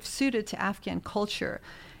very suited to Afghan culture.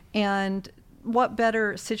 And what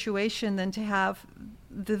better situation than to have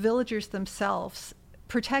the villagers themselves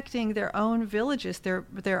protecting their own villages,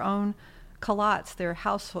 their own kalats,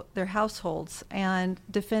 their households, and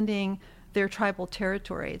defending their tribal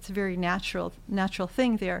territory. It's a very natural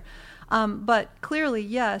thing there. But clearly,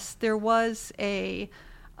 yes, there was a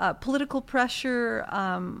political pressure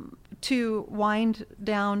to wind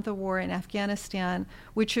down the war in Afghanistan,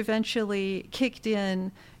 which eventually kicked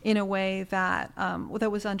in a way that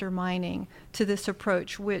was undermining to this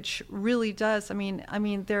approach, which really does.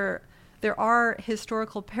 There are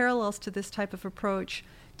historical parallels to this type of approach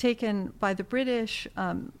taken by the British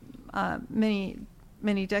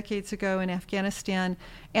many decades ago in Afghanistan,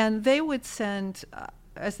 and they would send,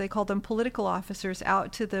 as they called them, political officers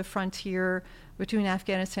out to the frontier between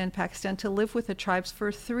Afghanistan and Pakistan to live with the tribes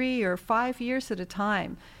for 3 or 5 years at a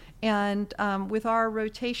time. And with our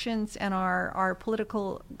rotations and our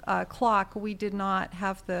political clock, we did not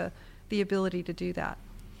have the ability to do that.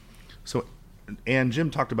 So, and Jim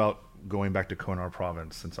talked about going back to Konar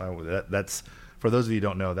province. Since that's, for those of you who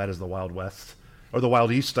don't know, that is the Wild West, or the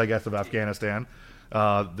Wild East, I guess, of Afghanistan.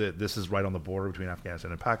 This is right on the border between Afghanistan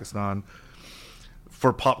and Pakistan.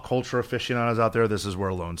 For pop culture aficionados out there, this is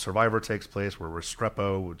where Lone Survivor takes place, where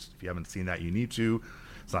Restrepo, which, if you haven't seen that, you need to.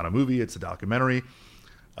 It's not a movie, it's a documentary.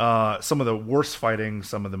 Some of the worst fighting,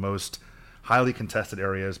 some of the most highly contested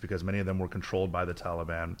areas, because many of them were controlled by the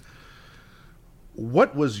Taliban.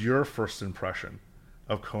 What was your first impression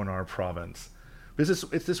of Konar province? Because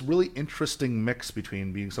it's this really interesting mix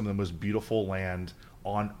between being some of the most beautiful land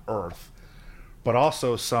on earth, but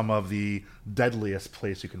also some of the deadliest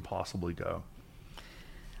place you can possibly go.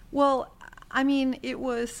 Well, it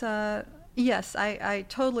was, yes, I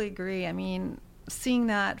totally agree. Seeing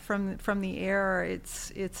that from the air,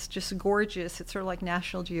 it's just gorgeous. It's sort of like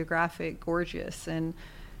National Geographic gorgeous, and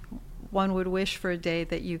one would wish for a day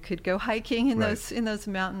that you could go hiking in those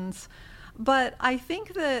mountains. But I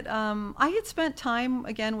think that I had spent time,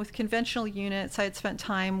 again, with conventional units. I had spent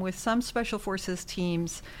time with some Special Forces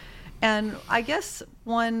teams. And I guess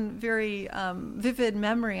one very vivid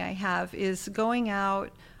memory I have is going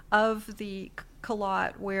out of the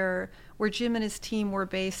Kalat where Jim and his team were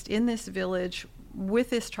based in this village with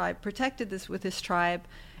this tribe, protected this with this tribe,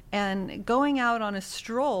 and going out on a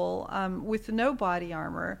stroll with no body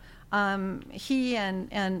armor. He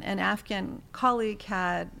and an Afghan colleague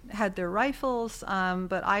had their rifles,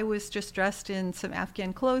 but I was just dressed in some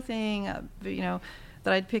Afghan clothing,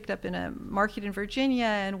 that I'd picked up in a market in Virginia,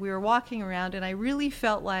 and we were walking around, and I really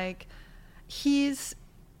felt like he is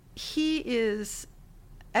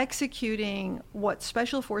executing what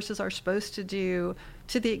Special Forces are supposed to do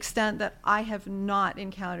to the extent that I have not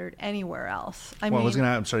encountered anywhere else. I'm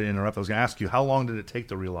sorry to interrupt. I was going to ask you, how long did it take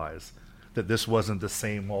to realize that this wasn't the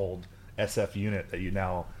same old SF unit that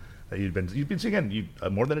you'd been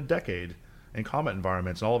more than a decade in combat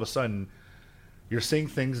environments, and all of a sudden you're seeing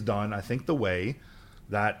things done, I think, the way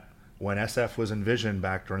that when SF was envisioned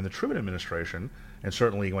back during the Truman administration, and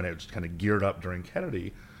certainly when it was kind of geared up during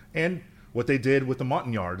Kennedy, and what they did with the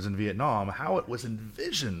Montagnards in Vietnam, how it was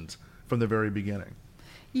envisioned from the very beginning.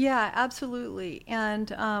 Yeah, absolutely. And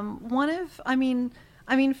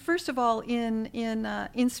first of all,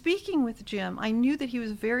 in speaking with Jim, I knew that he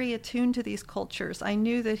was very attuned to these cultures. I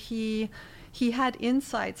knew that he had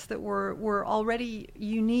insights that were already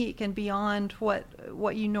unique and beyond what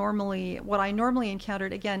I normally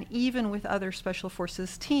encountered, again, even with other Special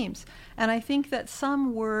Forces teams. And I think that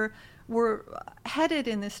some were headed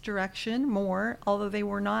in this direction more, although they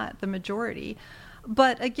were not the majority.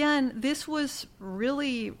 But again, this was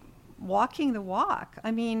really walking the walk.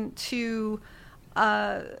 And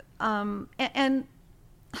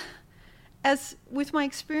as with my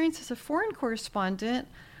experience as a foreign correspondent,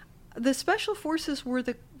 the Special Forces were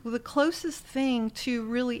the closest thing to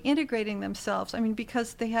really integrating themselves.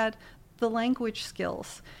 Because they had the language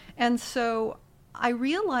skills. And so I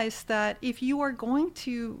realized that if you are going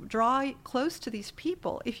to draw close to these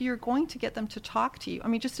people, if you're going to get them to talk to you, I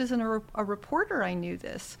mean, just as a reporter, I knew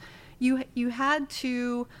this. You had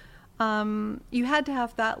to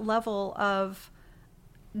have that level of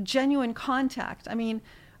genuine contact. I mean,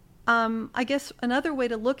 I guess another way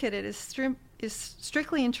to look at it is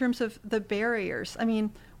strictly in terms of the barriers. I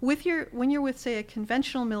mean, when you're with, say, a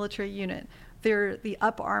conventional military unit, there are the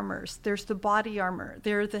up armors, there's the body armor,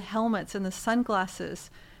 there are the helmets and the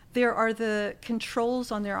sunglasses, there are the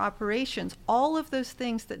controls on their operations, all of those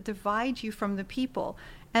things that divide you from the people.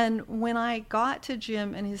 And when I got to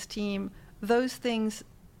Jim and his team, those things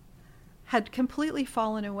had completely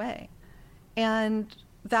fallen away. And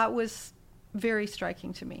that was very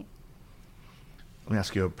striking to me. Let me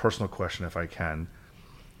ask you a personal question, if I can.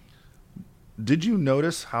 Did you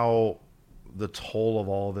notice how the toll of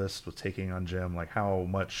all this was taking on Jim? Like how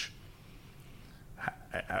much,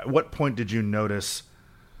 at what point did you notice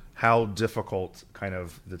how difficult kind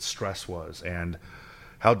of the stress was and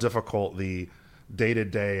how difficult the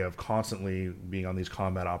day-to-day of constantly being on these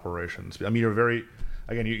combat operations? I mean, you're very,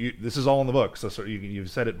 again, you this is all in the book, so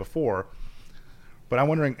you've said it before, but I'm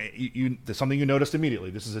wondering, there's something you noticed immediately.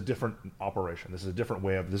 This is a different operation. This is a different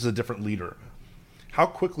this is a different leader. How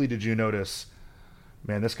quickly did you notice,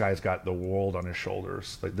 man, this guy's got the world on his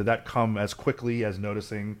shoulders? Like, did that come as quickly as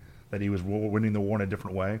noticing that he was winning the war in a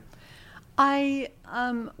different way?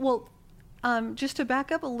 Just to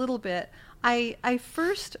back up a little bit, I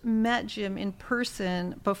first met Jim in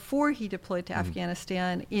person before he deployed to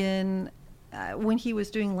Afghanistan when he was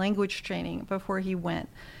doing language training before he went.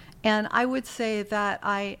 And I would say that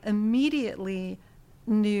I immediately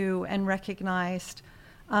knew and recognized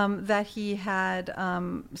that he had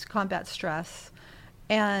combat stress,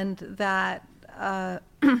 and that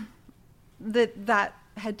that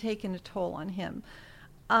had taken a toll on him.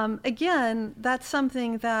 Again, that's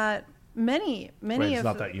something that many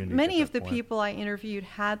of the people I interviewed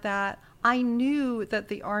had that. I knew that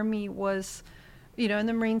the Army was, and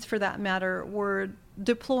the Marines for that matter, were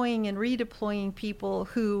deploying and redeploying people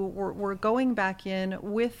who were going back in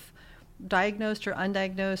with diagnosed or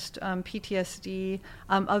undiagnosed PTSD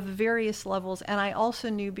of various levels. And I also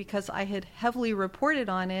knew, because I had heavily reported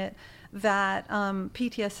on it, that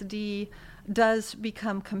PTSD does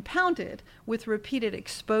become compounded with repeated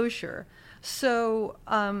exposure. So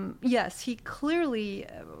yes, he clearly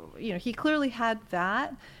had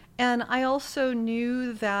that. And I also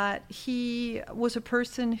knew that he was a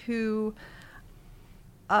person who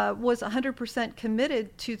was 100%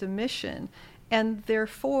 committed to the mission, and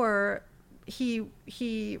therefore the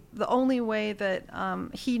only way that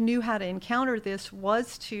he knew how to encounter this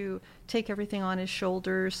was to take everything on his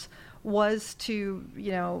shoulders, was to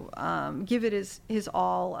give it his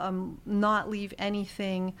all, not leave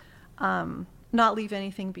anything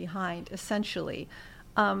behind, essentially.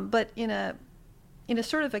 But in a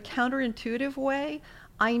sort of a counterintuitive way,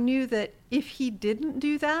 I knew that if he didn't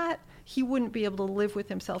do that, he wouldn't be able to live with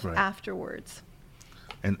himself afterwards.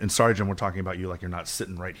 And sorry, Jim, we're talking about you like you're not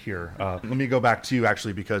sitting right here. Let me go back to you,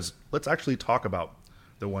 actually, because let's actually talk about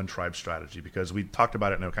the One Tribe strategy, because we talked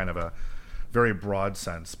about it in a kind of a very broad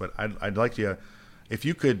sense. But I'd like you, if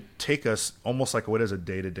you could take us almost like what is a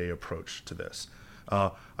day-to-day approach to this.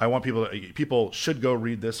 I want people should go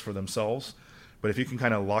read this for themselves, but if you can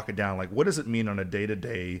kind of lock it down, like what does it mean on a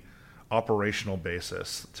day-to-day operational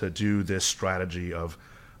basis to do this strategy of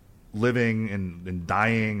living and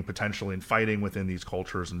dying potentially and fighting within these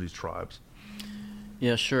cultures and these tribes?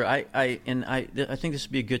 Yeah, sure. I think this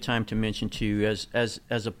would be a good time to mention too, as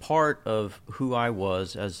a part of who I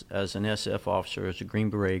was as an SF officer, as a Green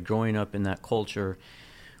Beret, growing up in that culture.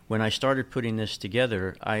 When I started putting this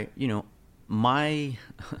together, my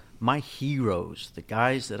heroes, the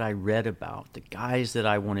guys that I read about, the guys that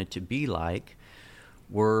I wanted to be like,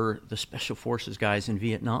 were the Special Forces guys in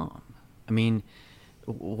Vietnam. I mean,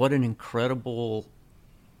 what an incredible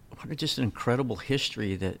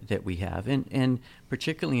history that we have, and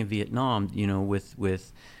particularly in Vietnam, with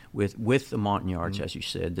the Montagnards, as you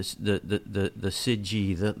said, the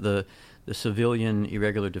CIDG, the civilian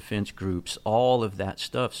irregular defense groups, all of that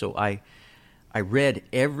stuff. So I read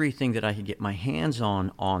everything that I could get my hands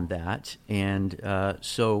on that, and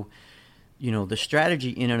so the strategy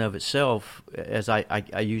in and of itself, as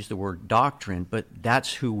I use the word doctrine, but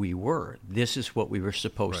that's who we were. This is what we were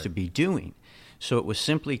supposed to be doing. So it was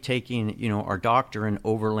simply taking, our doctrine,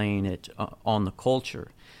 overlaying it on the culture.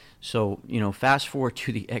 So, fast forward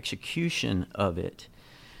to the execution of it,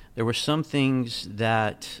 there were some things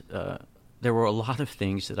that, there were a lot of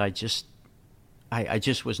things that I just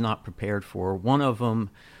was not prepared for. One of them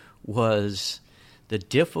was the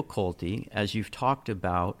difficulty, as you've talked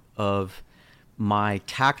about, of my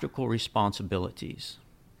tactical responsibilities,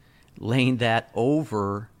 laying that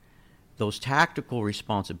over those tactical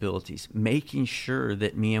responsibilities, making sure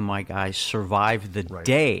that me and my guys survive the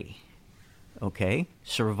day, okay?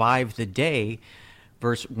 Survive the day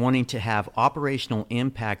versus wanting to have operational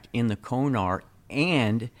impact in the CONAR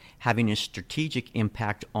and having a strategic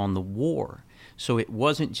impact on the war. So it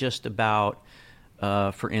wasn't just about,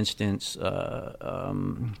 for instance,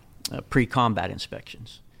 pre-combat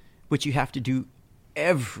inspections, which you have to do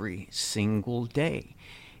every single day.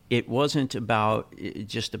 It wasn't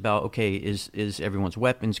just about, okay, is everyone's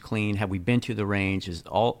weapons clean? Have we been to the range?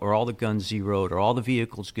 Are all the guns zeroed? Are all the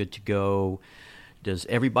vehicles good to go? Does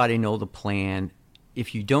everybody know the plan?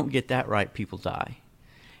 If you don't get that right, people die.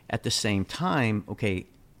 At the same time, okay,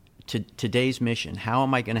 today's mission, how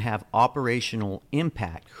am I going to have operational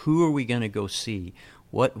impact? Who are we going to go see?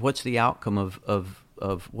 What's the outcome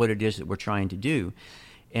of what it is that we're trying to do?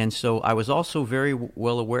 And so I was also very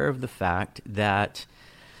well aware of the fact that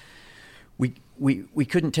we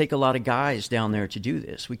couldn't take a lot of guys down there to do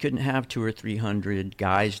this. We couldn't have 200 or 300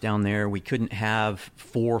 guys down there. We couldn't have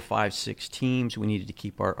 4, 5, 6 teams. We needed to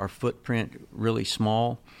keep our footprint really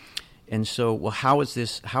small. And so, well, how is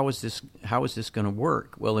this going to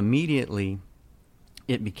work? Well, immediately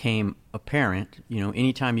it became apparent.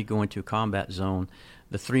 Anytime you go into a combat zone,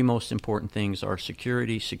 the 3 most important things are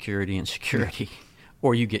security, security, and security,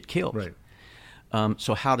 or you get killed. Right.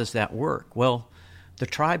 So how does that work? Well, the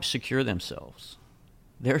tribes secure themselves.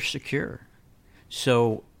 They're secure.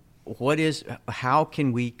 So how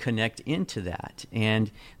can we connect into that?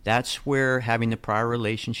 And that's where having the prior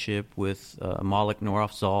relationship with Malik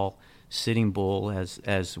Norafzal, Sitting Bull,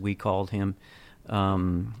 as we called him,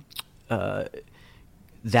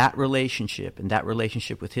 that relationship and that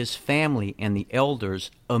relationship with his family and the elders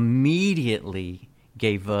immediately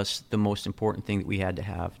gave us the most important thing that we had to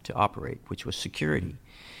have to operate, which was security.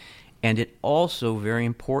 And it also, very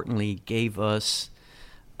importantly, gave us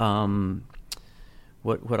what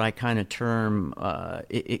I kind of term,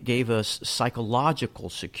 it gave us psychological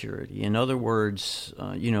security. In other words,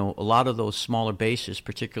 a lot of those smaller bases,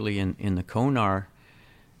 particularly in the CONAR,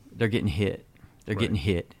 they're getting hit. They're getting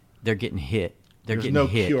hit. They're getting hit. They're There's getting no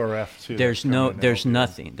hit. QRF too. There's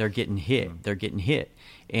nothing. They're getting hit. They're getting hit.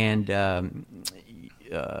 And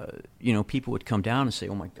people would come down and say,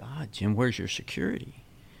 "Oh my God, Jim, where's your security?"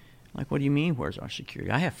 Like, what do you mean, where's our security?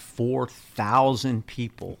 I have 4,000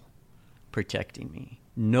 people protecting me.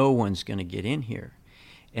 No one's going to get in here.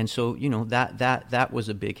 And so, that was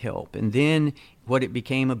a big help. And then what it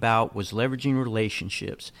became about was leveraging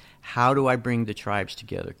relationships. How do I bring the tribes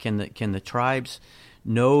together? Can the tribes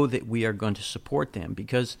know that we are going to support them?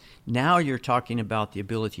 Because now you're talking about the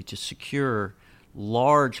ability to secure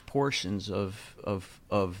large portions of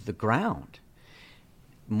the ground.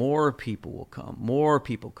 More people will come,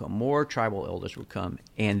 more tribal elders will come.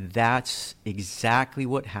 And that's exactly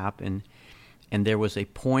what happened. And there was a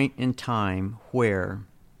point in time where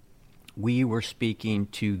we were speaking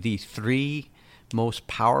to the 3 most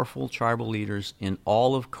powerful tribal leaders in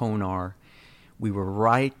all of CONAR. We were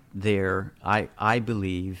right there, I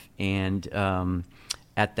believe. And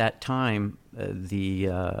at that time,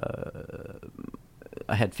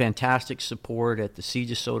 I had fantastic support at the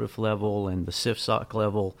CJSOTF level and the CIFSOC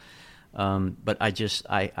level, but I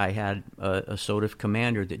had a SOTF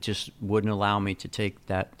commander that just wouldn't allow me to take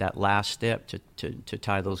that last step to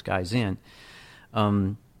tie those guys in.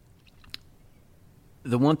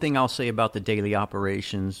 The one thing I'll say about the daily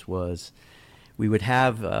operations was we would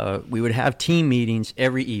have team meetings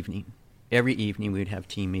every evening. Every evening we would have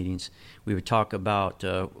team meetings. We would talk about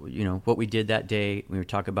what we did that day. We would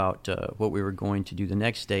talk about what we were going to do the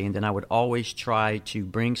next day, and then I would always try to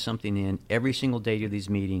bring something in every single day to these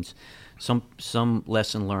meetings, some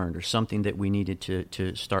lesson learned or something that we needed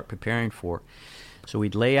to start preparing for. So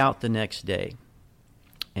we'd lay out the next day,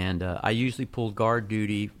 and I usually pulled guard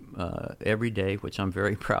duty every day, which I'm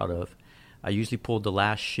very proud of. I usually pulled the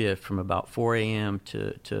last shift from about 4 a.m.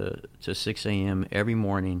 to 6 a.m. every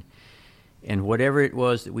morning. And whatever it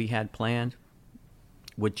was that we had planned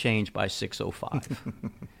would change by 6:05.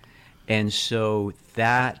 And so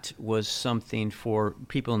that was something for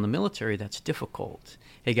people in the military that's difficult.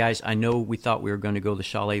 Hey, guys, I know we thought we were going to go to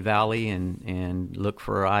Chalet Valley and look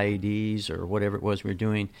for IEDs or whatever it was we were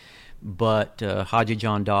doing, but Haji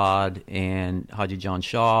John Dodd and Haji John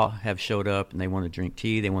Shaw have showed up, and they want to drink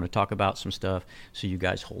tea. They want to talk about some stuff, so you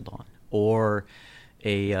guys hold on. Or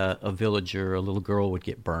a villager, a little girl would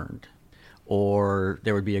get burned. Or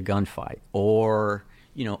there would be a gunfight, or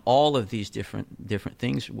all of these different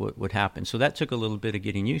things would happen. So that took a little bit of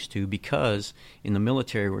getting used to, because in the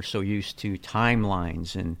military we're so used to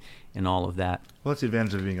timelines and all of that. Well, that's the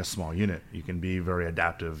advantage of being a small unit. You can be very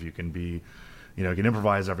adaptive. You can be, you can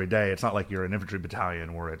improvise every day. It's not like you're an infantry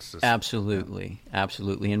battalion where it's just... Absolutely.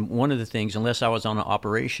 And one of the things, unless I was on an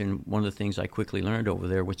operation, one of the things I quickly learned over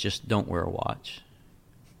there was just don't wear a watch.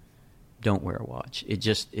 Don't wear a watch.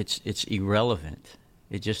 It's irrelevant.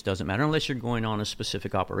 It just doesn't matter unless you're going on a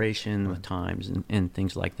specific operation with times and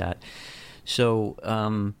things like that. So,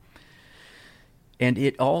 and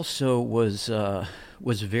it also was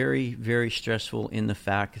very, very stressful in the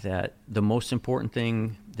fact that the most important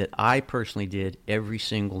thing that I personally did every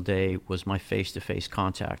single day was my face-to-face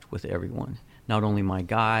contact with everyone. Not only my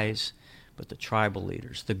guys, but the tribal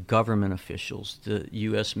leaders, the government officials, the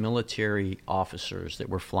U.S. military officers that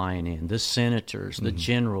were flying in, the senators, the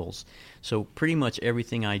generals. So pretty much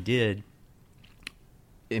everything I did,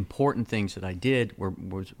 important things that I did,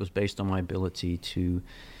 was based on my ability to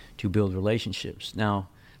build relationships. Now,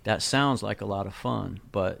 that sounds like a lot of fun,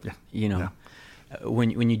 but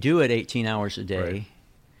when you do it 18 hours a day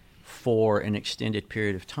for an extended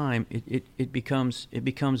period of time, it becomes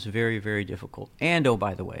very, very difficult. And oh,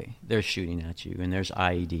 by the way, they're shooting at you, and there's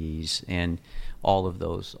IEDs and all of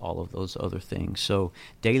those other things. So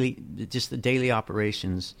the daily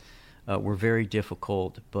operations were very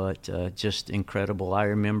difficult, but just incredible. I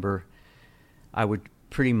remember I would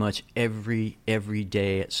pretty much every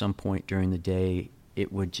day at some point during the day,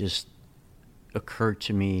 it would just occur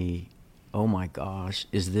to me, oh my gosh,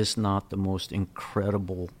 is this not the most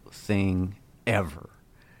incredible thing ever?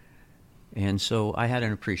 And so I had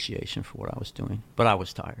an appreciation for what I was doing, but I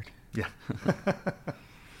was tired. Yeah.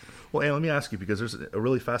 Well, Ann, let me ask you, because there's a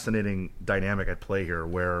really fascinating dynamic at play here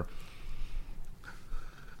where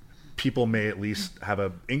people may at least have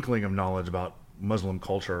an inkling of knowledge about Muslim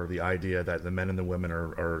culture, the idea that the men and the women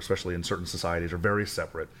are, especially in certain societies, are very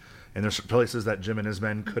separate. And there's places that Jim and his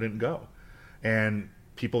men couldn't go. And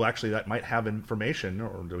people actually that might have information,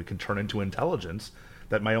 or that we can turn into intelligence,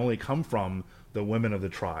 that might only come from the women of the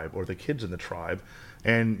tribe or the kids in the tribe.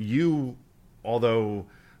 And you, although,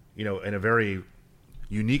 in a very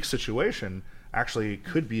unique situation, actually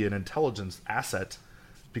could be an intelligence asset,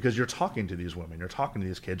 because you're talking to these women, you're talking to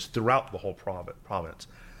these kids throughout the whole province.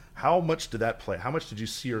 How much did that play? How much did you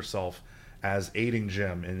see yourself as aiding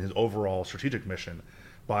Jim in his overall strategic mission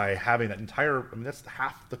by having that entire, that's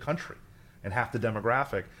half the country and half the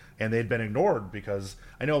demographic, and they'd been ignored? Because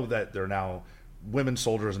I know that there are now women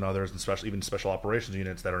soldiers and others, and even special operations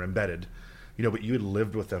units that are embedded, but you had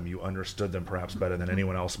lived with them, you understood them perhaps better than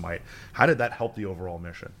anyone else might. How did that help the overall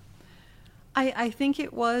mission? I think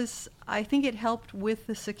it helped with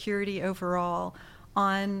the security overall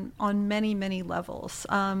on many, many levels.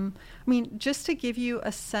 Just to give you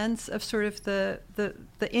a sense of sort of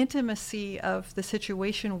the intimacy of the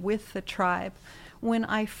situation with the tribe, when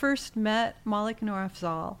I first met Malik Noor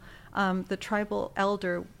Afzal, the tribal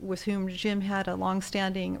elder with whom Jim had a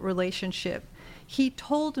long-standing relationship, he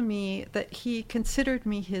told me that he considered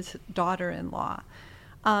me his daughter-in-law.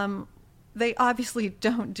 They obviously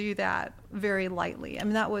don't do that very lightly.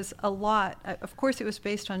 That was a lot. Of course, it was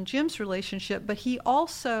based on Jim's relationship, but he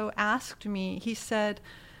also asked me, he said,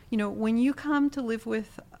 when you come to live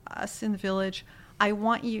with us in the village, I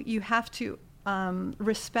want you have to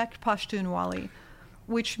respect Pashtunwali,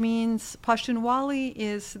 which means Pashtunwali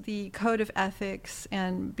is the code of ethics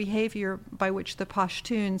and behavior by which the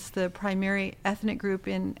Pashtuns, the primary ethnic group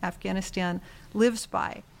in Afghanistan, lives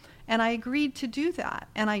by. And I agreed to do that,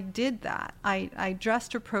 and I did that. I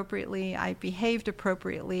dressed appropriately, I behaved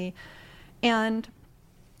appropriately, and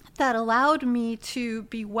that allowed me to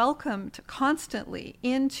be welcomed constantly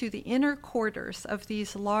into the inner quarters of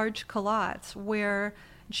these large kalats where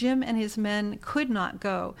Jim and his men could not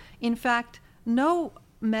go. In fact, no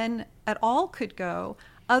men at all could go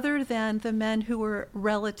other than the men who were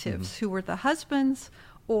relatives, who were the husbands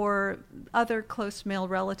or other close male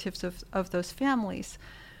relatives of those families.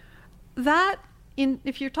 That,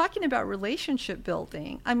 if you're talking about relationship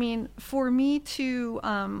building, for me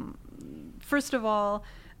to, first of all,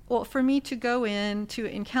 for me to go in, to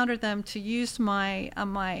encounter them, to use my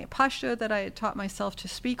Pashto that I had taught myself to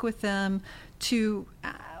speak with them, to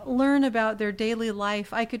learn about their daily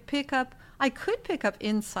life, I could pick up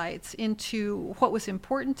insights into what was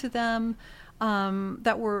important to them,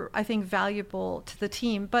 that were, I think, valuable to the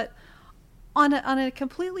team. But on a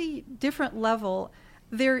completely different level,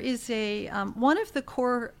 there is one of the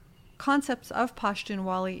core concepts of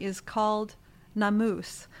Pashtunwali is called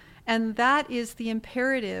namus, and that is the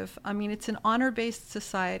imperative. It's an honor-based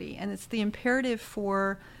society, and it's the imperative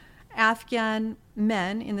for Afghan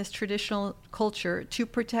men in this traditional culture to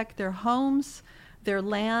protect their homes, their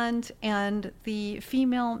land, and the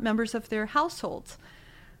female members of their households.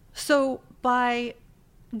 So by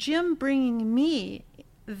Jim bringing me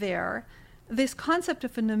there, this concept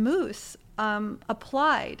of a namus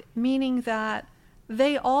applied, meaning that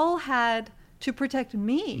they all had to protect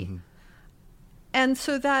me. Mm-hmm. And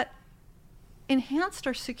so that enhanced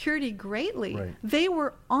our security greatly. Right. They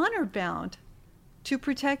were honor bound to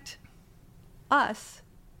protect us,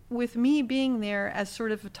 with me being there as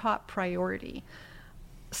sort of a top priority.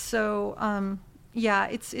 So,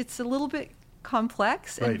 it's a little bit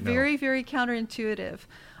complex and very, very counterintuitive.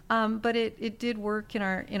 But it did work in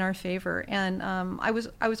our favor, and I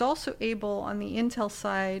was also able on the intel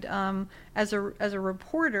side as a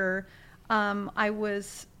reporter. I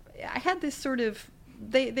had this sort of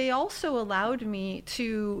they also allowed me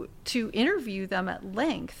to interview them at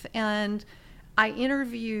length, and I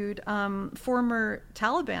interviewed former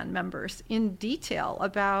Taliban members in detail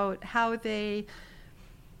about how they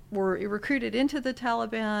were recruited into the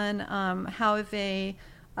Taliban, how they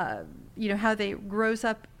rose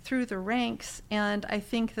up through the ranks. And I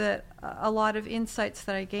think that a lot of insights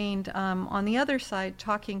that I gained on the other side,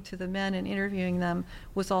 talking to the men and interviewing them,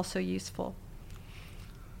 was also useful.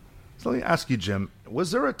 So let me ask you, Jim, was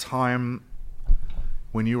there a time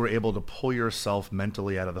when you were able to pull yourself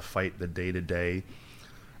mentally out of the fight, the day-to-day,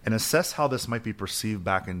 and assess how this might be perceived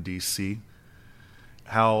back in D.C.?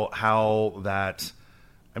 How that,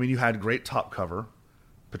 I mean, you had great top cover,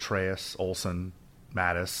 Petraeus, Olson,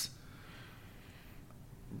 Mattis,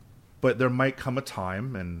 but there might come a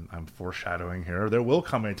time, and I'm foreshadowing here, there will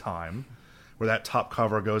come a time where that top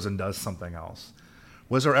cover goes and does something else.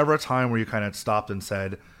 Was there ever a time where you kind of stopped and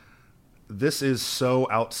said, this is so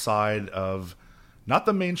outside of not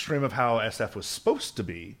the mainstream of how SF was supposed to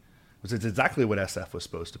be, which is exactly what SF was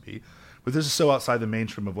supposed to be, but this is so outside the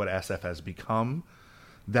mainstream of what SF has become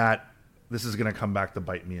that this is going to come back to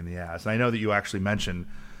bite me in the ass? And I know that you actually mentioned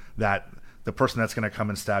that the person that's going to come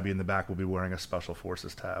and stab you in the back will be wearing a Special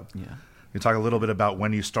Forces tab. Yeah. You talk a little bit about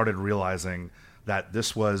when you started realizing that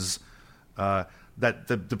this was, that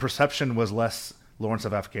the perception was less Lawrence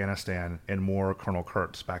of Afghanistan and more Colonel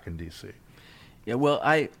Kurtz back in D.C. Yeah, well,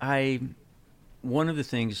 I one of the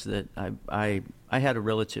things that I had a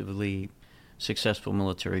relatively successful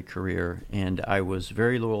military career, and I was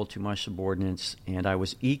very loyal to my subordinates, and I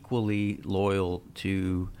was equally loyal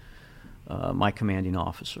to my commanding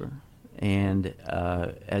officer. And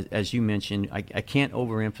as you mentioned, I can't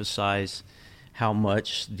overemphasize how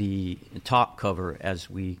much the top cover, as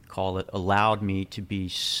we call it, allowed me to be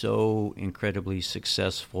so incredibly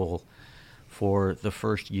successful for the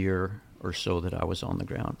first year or so that I was on the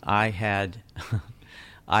ground. I had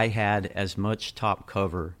as much top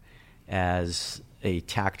cover as a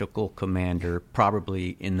tactical commander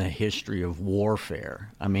probably in the history of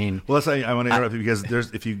warfare. I mean, well, I want to interrupt you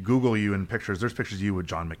because if you Google you in pictures, there's pictures of you with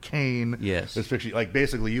John McCain. Yes. There's pictures, like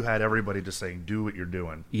basically you had everybody just saying, do what you're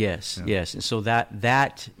doing. Yes, yeah. Yes. And so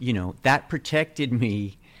that protected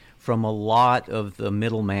me from a lot of the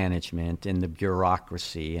middle management and the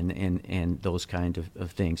bureaucracy and those kind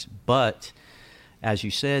of things. But as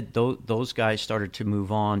you said, those guys started to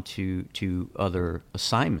move on to other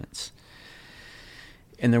assignments.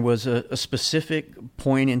 And there was a specific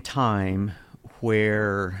point in time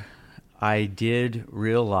where I did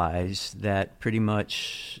realize that pretty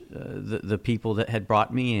much the people that had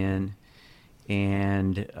brought me in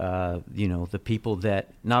and, the people that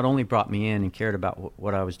not only brought me in and cared about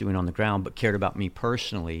what I was doing on the ground, but cared about me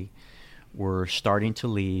personally, were starting to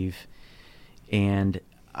leave. And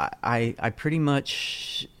I pretty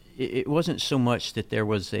much... It wasn't so much that there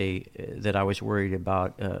was that I was worried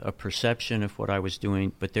about a perception of what I was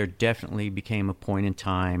doing, but there definitely became a point in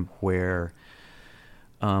time where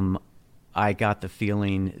I got the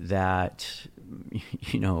feeling that,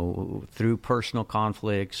 through personal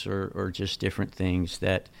conflicts or just different things,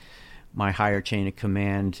 that my higher chain of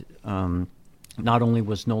command not only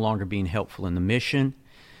was no longer being helpful in the mission,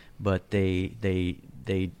 but they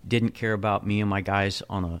didn't care about me and my guys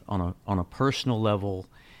on a personal level.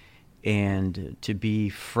 And to be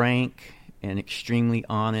frank and extremely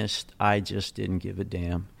honest, I just didn't give a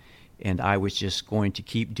damn, and I was just going to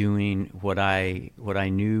keep doing what I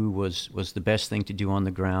knew was the best thing to do on the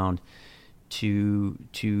ground to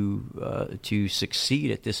succeed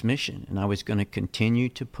at this mission. And I was going to continue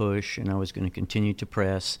to push, and I was going to continue to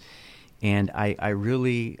press. And I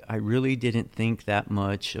really didn't think that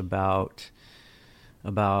much about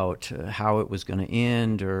how it was going to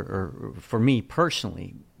end, or for me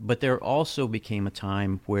personally. But there also became a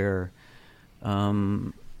time where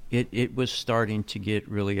it was starting to get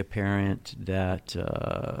really apparent that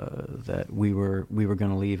that we were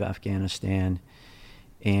going to leave Afghanistan,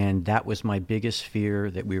 and that was my biggest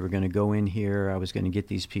fear, that we were going to go in here. I was going to get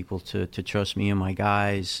these people to trust me and my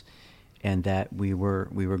guys, and that we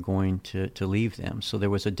were going to leave them. So there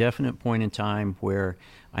was a definite point in time where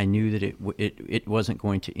I knew that it wasn't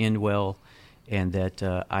going to end well, and that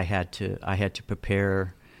I had to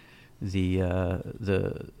prepare the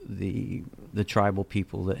tribal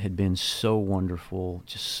people that had been so wonderful,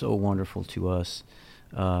 just so wonderful to us,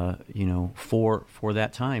 for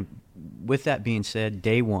that time. With that being said,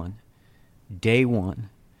 day one,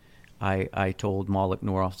 I told Malik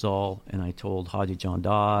Nur Afzal, and I told Haji John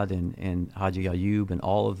Dodd and Haji Ayub and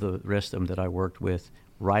all of the rest of them that I worked with,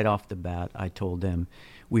 right off the bat, I told them,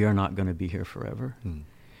 we are not going to be here forever.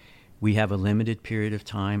 We have a limited period of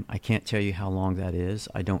time. I can't tell you how long that is.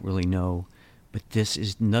 I don't really know. But this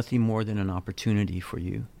is nothing more than an opportunity for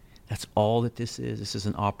you. That's all that this is. This is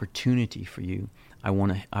an opportunity for you. I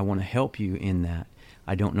want to help you in that.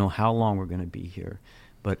 I don't know how long we're going to be here,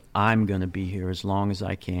 but I'm going to be here as long as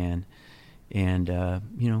I can. And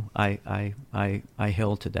I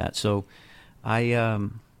held to that. So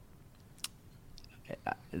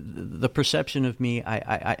the perception of me,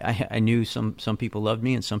 I knew some people loved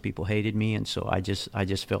me and some people hated me, and so I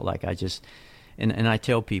just felt like and I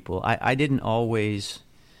tell people I didn't always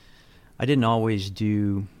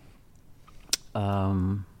do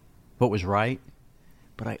what was right,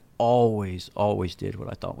 but I always did what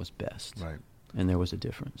I thought was best. Right. And there was a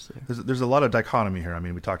difference there. There's a lot of dichotomy here. I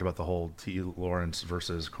mean, we talked about the whole T. Lawrence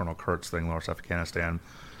versus Colonel Kurtz thing, Lawrence, Afghanistan.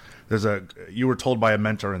 You were told by a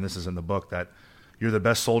mentor, and this is in the book, that you're the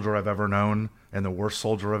best soldier I've ever known and the worst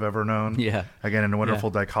soldier I've ever known. Yeah. Again, in a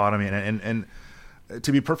wonderful dichotomy. And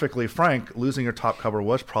to be perfectly frank, losing your top cover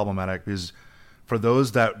was problematic because for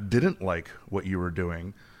those that didn't like what you were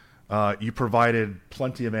doing, you provided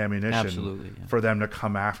plenty of ammunition for them to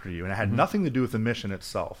come after you. And it had nothing to do with the mission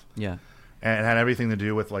itself. Yeah. And it had everything to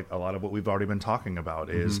do with like a lot of what we've already been talking about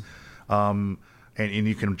is, and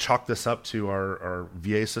you can chalk this up to our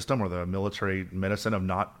VA system or the military medicine of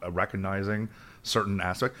not recognizing certain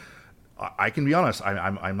aspects. I can be honest.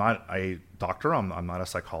 I'm not a doctor. I'm not a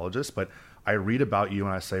psychologist, but I read about you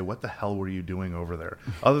and I say, what the hell were you doing over there?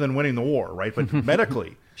 Other than winning the war, right? But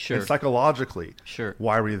medically and psychologically,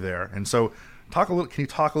 why were you there? And so can you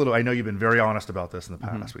talk a little, I know you've been very honest about this in the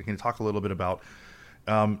past, but can you talk a little bit about,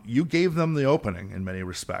 you gave them the opening in many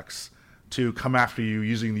respects to come after you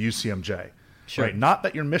using the UCMJ, right? Not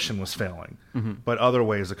that your mission was failing, but other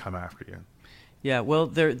ways to come after you. Yeah, well,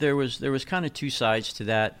 there was kind of two sides to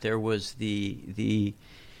that. There was the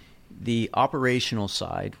operational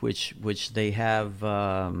side, which they have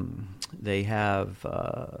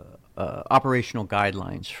operational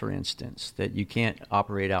guidelines, for instance, that you can't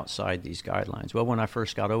operate outside these guidelines. Well, when I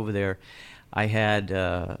first got over there, I had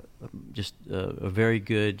just a very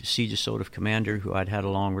good Siege Assotav commander who I'd had a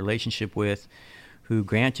long relationship with, who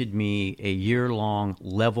granted me a year-long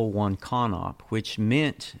Level 1 CONOP, which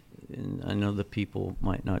meant, and I know the people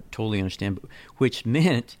might not totally understand, but which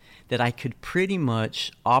meant that I could pretty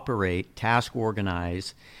much operate, task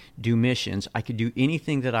organize, do missions. I could do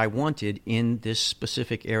anything that I wanted in this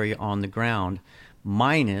specific area on the ground,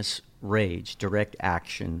 minus raids, direct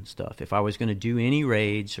action stuff. If I was going to do any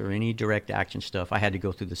raids or any direct action stuff, I had to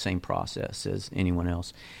go through the same process as anyone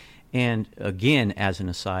else. And again, as an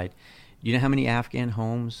aside, you know how many Afghan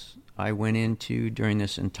homes I went into during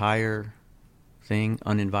this entire thing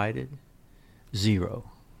uninvited? 0.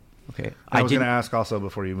 Okay. I was going to ask also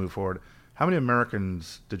before you move forward, how many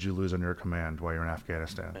Americans did you lose on your command while you're in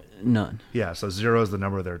Afghanistan? None. Yeah, so 0 is the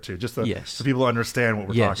number there too, just so people understand what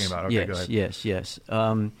we're talking about. Okay, go ahead. Yes.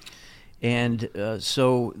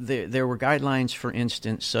 So there were guidelines, for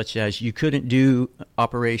instance, such as you couldn't do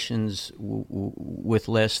operations with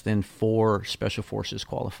less than 4 Special Forces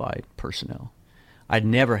qualified personnel. I'd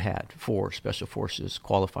never had 4 Special Forces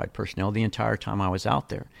qualified personnel the entire time I was out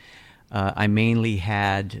there. I mainly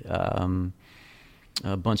had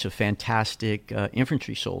a bunch of fantastic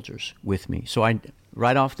infantry soldiers with me. So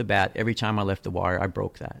right off the bat, every time I left the wire, I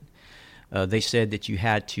broke that. They said that you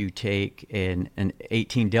had to take an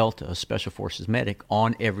 18 Delta, a Special Forces medic,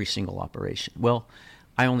 on every single operation. Well,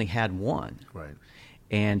 I only had one. Right.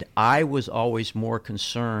 And I was always more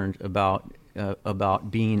concerned about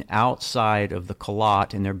being outside of the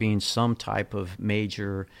Kalat and there being some type of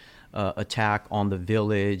major attack on the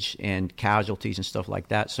village and casualties and stuff like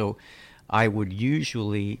that. So I would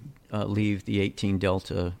usually leave the 18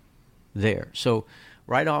 Delta there. So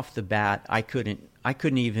right off the bat, I couldn't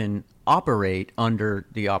even operate under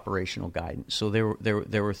the operational guidance. So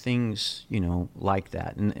there were things, like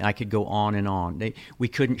that, and I could go on and on. We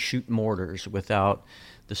couldn't shoot mortars without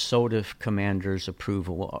the SOTF commander's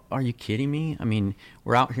approval. Are you kidding me? I mean,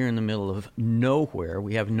 we're out here in the middle of nowhere.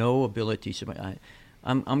 We have no ability to.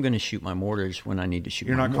 I'm going to shoot my mortars when I need to shoot.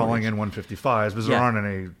 You're my not mortars. calling in 155s because there aren't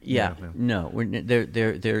any. No.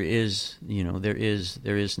 There is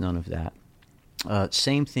none of that.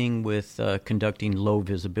 Same thing with conducting low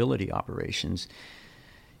visibility operations.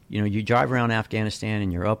 You drive around Afghanistan in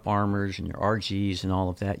your up armors and your RGs and all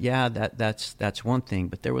of that. Yeah, that's one thing.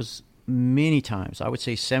 But there was many times, I would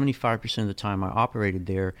say 75% of the time I operated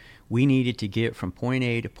there, we needed to get from point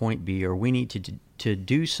A to point B, or we need to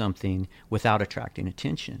do something without attracting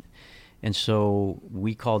attention. And so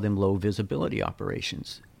we call them low visibility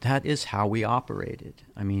operations. That is how we operated.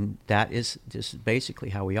 I mean, that is just basically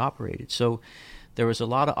how we operated. So there was a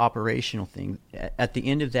lot of operational things. At the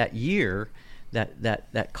end of that year,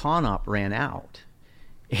 that CONOP ran out,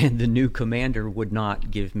 and the new commander would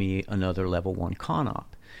not give me another level 1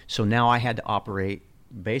 CONOP. So now I had to operate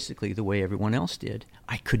basically the way everyone else did.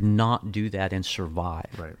 I could not do that and survive.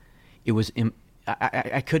 Right. It was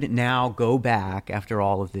I couldn't now go back after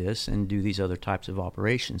all of this and do these other types of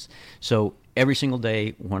operations. So every single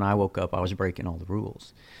day when I woke up, I was breaking all the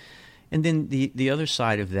rules. And then the other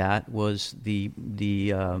side of that was the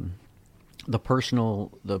personal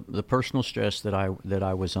stress that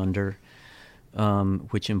I was under,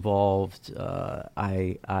 which involved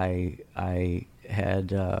I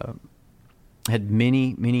had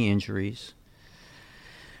many injuries.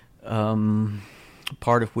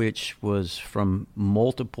 Part of which was from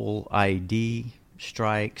multiple IED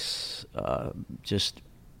strikes. I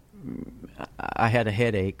had a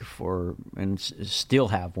headache and still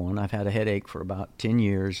have one. I've had a headache for about 10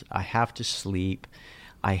 years. I have to sleep.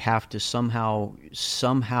 I have to somehow,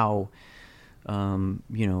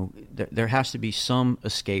 there has to be some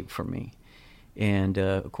escape for me. And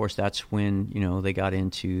of course, that's when they got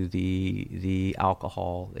into the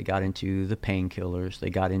alcohol, they got into the painkillers, they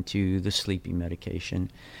got into the sleeping medication,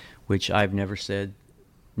 which I've never said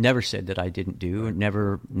that I didn't do,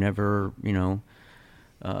 never.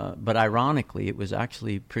 But ironically, it was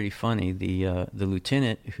actually pretty funny. The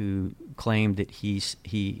lieutenant who claimed that he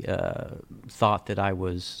thought that I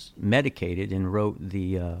was medicated and wrote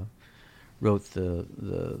the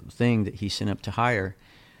thing that he sent up to hire.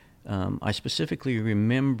 I specifically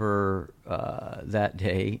remember that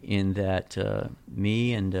day in that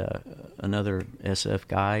me and another SF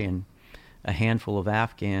guy and a handful of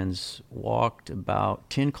Afghans walked about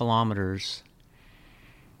 10 kilometers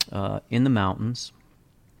in the mountains,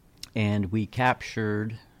 and we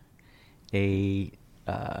captured a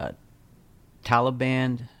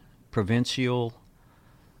Taliban provincial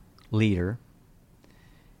leader.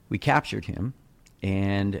 We captured him.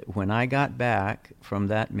 And when I got back from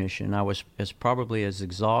that mission, I was probably as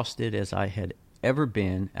exhausted as I had ever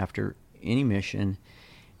been after any mission.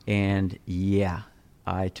 And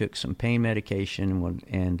I took some pain medication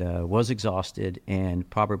and was exhausted and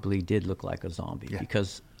probably did look like a zombie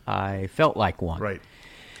because I felt like one. Right.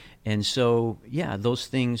 And so, those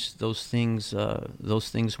things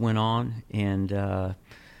went on, and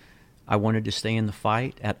I wanted to stay in the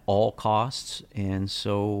fight at all costs, and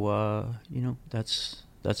so that's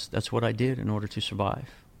what I did in order to survive.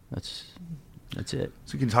 That's it.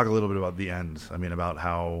 So you can talk a little bit about the end. I mean, about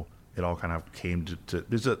how it all kind of came to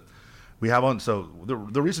the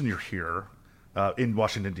reason you're here in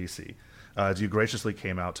Washington D.C. Is you graciously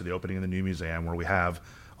came out to the opening of the new museum where we have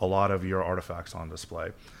a lot of your artifacts on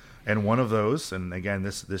display, and one of those, and again,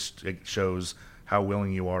 this it shows how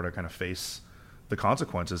willing you are to kind of face the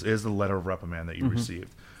consequences, is the letter of reprimand that you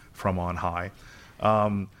received from on high.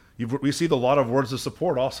 You've received a lot of words of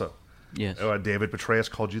support also. Yes. David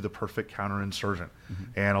Petraeus called you the perfect counterinsurgent.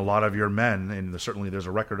 And a lot of your men, and certainly there's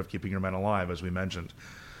a record of keeping your men alive, as we mentioned.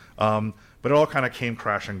 But it all kind of came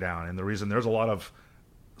crashing down. And the reason there's a lot of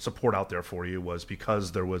support out there for you was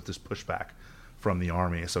because there was this pushback from the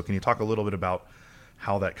Army. So can you talk a little bit about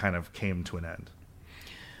how that kind of came to an end?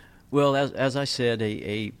 Well, as I said,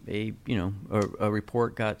 a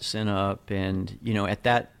report got sent up, and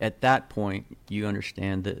at that point you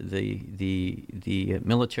understand that the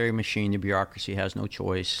military machine, the bureaucracy has no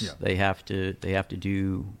choice. Yeah. They have to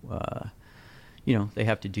do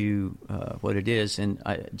what it is, and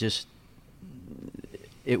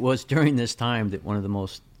it was during this time that one of the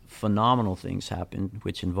most phenomenal things happened,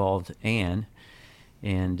 which involved Anne.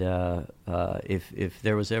 And if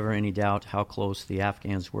there was ever any doubt how close the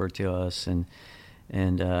Afghans were to us, and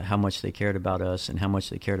how much they cared about us, and how much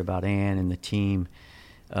they cared about Anne and the team,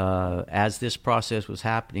 as this process was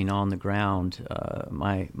happening on the ground,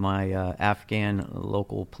 my Afghan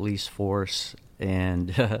local police force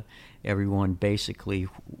and everyone basically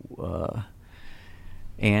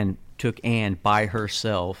and took Anne by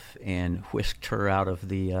herself and whisked her out of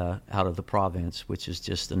the province, which is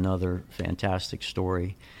just another fantastic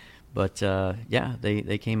story. But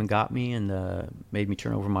they came and got me and made me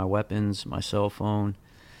turn over my weapons, my cell phone,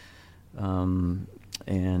 and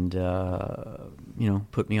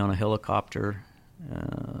put me on a helicopter,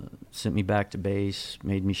 sent me back to base,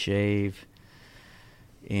 made me shave,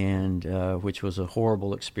 and which was a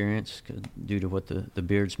horrible experience due to what the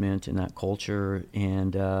beards meant in that culture,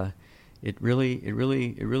 and it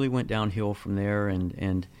really went downhill from there.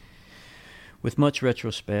 And with much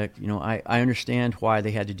retrospect, I understand why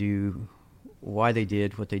they did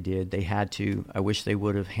what they did. They had to. I wish they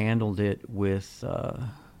would have handled it with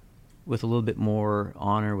a little bit more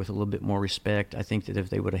honor, with a little bit more respect. I think that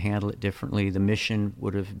if they would have handled it differently, the mission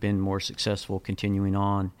would have been more successful continuing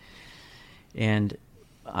on. And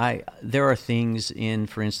there are things in,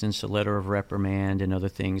 for instance, a letter of reprimand and other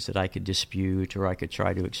things that I could dispute or I could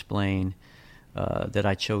try to explain that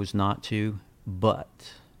I chose not to.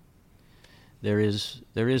 But there is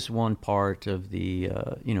one part of the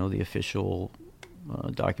the official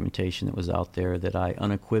documentation that was out there that I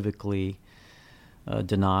unequivocally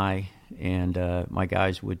deny, and my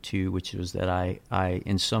guys would too, which was that I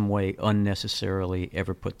in some way unnecessarily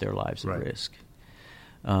ever put their lives at risk.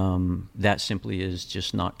 That simply is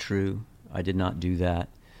just not true. I did not do that.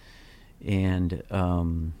 And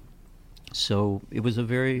so it was a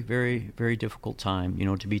very, very, very difficult time,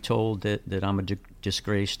 to be told that I'm a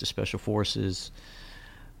disgrace to Special Forces.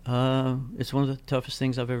 It's one of the toughest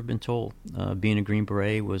things I've ever been told. Being a Green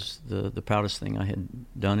Beret was the proudest thing I had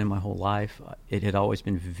done in my whole life. It had always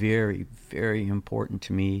been very, very important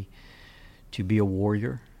to me to be a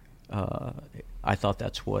warrior. I thought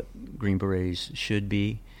that's what Green Berets should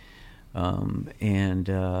be, and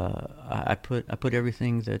I put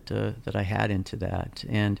everything that I had into that.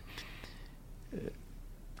 And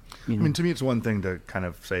I mean, to me, it's one thing to kind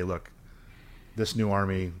of say, look, this new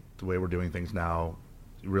Army, the way we're doing things now,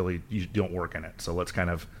 really you don't work in it. So let's kind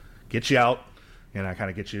of get you out, and I kind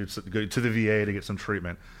of get you to the VA to get some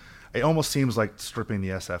treatment. It almost seems like stripping the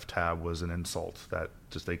SF tab was an insult that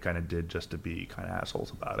just they kind of did just to be kind of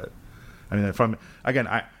assholes about it. I mean,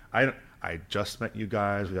 I just met you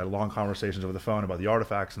guys. We had long conversations over the phone about the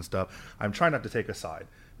artifacts and stuff. I'm trying not to take a side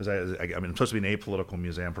because I'm supposed to be an apolitical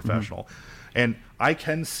museum professional, and I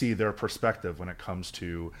can see their perspective when it comes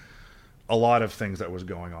to a lot of things that was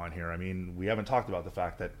going on here. I mean, we haven't talked about the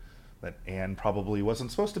fact that Anne probably wasn't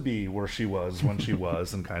supposed to be where she was when she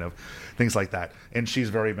was, and kind of things like that. And she's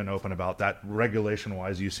very been open about that,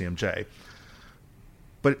 regulation-wise, UCMJ.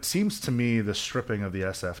 But it seems to me the stripping of the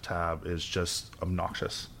SF tab is just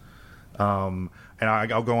obnoxious. And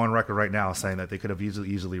I'll go on record right now saying that they could have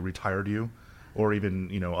easily retired you, or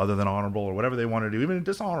even, other than honorable or whatever they want to do, even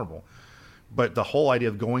dishonorable. But the whole idea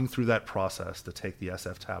of going through that process to take the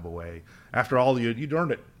SF tab away, after all, you'd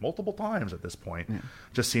earned it multiple times at this point,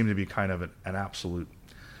 just seemed to be kind of an absolute,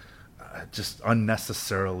 just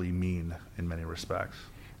unnecessarily mean in many respects.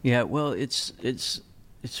 Yeah, well, it's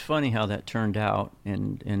funny how that turned out,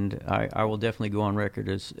 and I will definitely go on record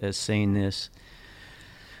as saying this.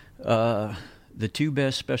 The two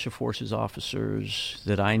best Special Forces officers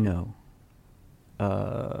that I know,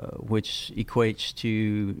 which equates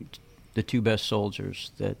to the two best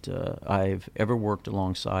soldiers that I've ever worked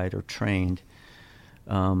alongside or trained,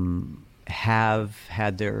 have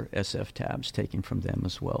had their SF tabs taken from them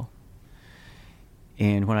as well.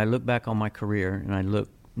 And when I look back on my career and I look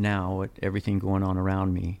now at everything going on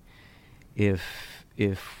around me, if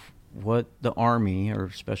what the Army or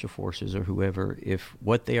Special Forces or whoever, if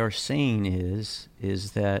what they are saying is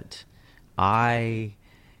that I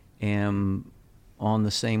am on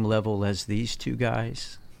the same level as these two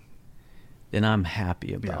guys, then I'm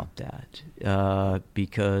happy about that,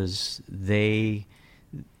 because they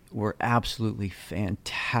were absolutely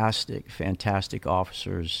fantastic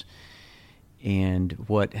officers, and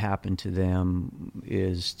what happened to them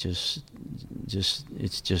is just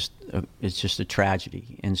a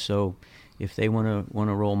tragedy. And so, if they want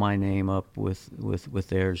to roll my name up with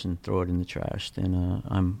theirs and throw it in the trash, then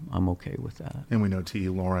I'm okay with that. And we know T.E.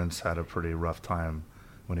 Lawrence had a pretty rough time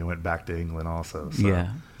when he went back to England, also. So.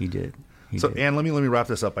 Yeah, he did. Anne, let me wrap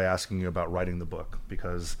this up by asking you about writing the book,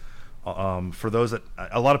 because for those that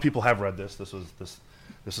a lot of people have read this. This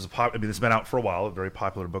has been out for a while, a very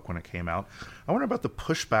popular book when it came out. I wonder about the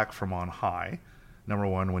pushback from on high, number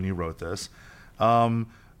one, when you wrote this. And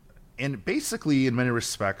basically, in many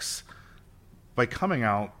respects, by coming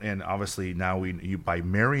out, and obviously now you by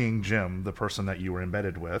marrying Jim, the person that you were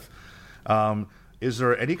embedded with, is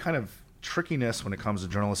there any kind of trickiness when it comes to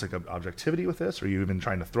journalistic objectivity with this? Or are you even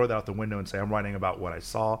trying to throw that out the window and say, I'm writing about what I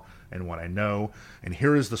saw and what I know, and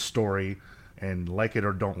here is the story, and like it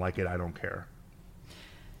or don't like it, I don't care?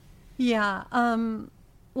 Yeah.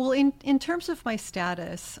 Well, in terms of my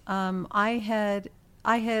status, I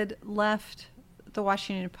had left the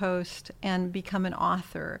Washington Post and become an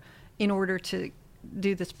author in order to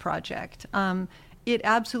do this project. It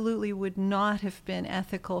absolutely would not have been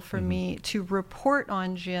ethical for me to report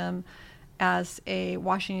on Jim as a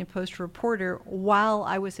Washington Post reporter while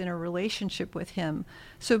I was in a relationship with him.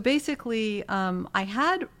 So basically, I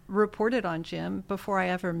had reported on Jim before I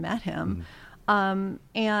ever met him.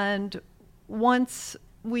 And once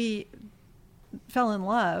we fell in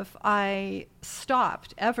love, I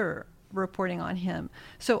stopped ever reporting on him.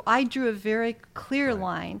 So I drew a very clear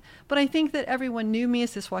line, but I think that everyone knew me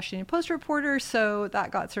as this Washington Post reporter, so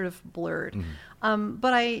that got sort of blurred.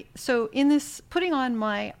 So in this, putting on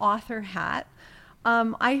my author hat,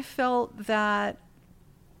 I felt that,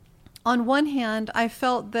 on one hand, I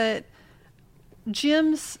felt that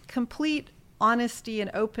Jim's complete honesty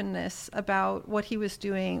and openness about what he was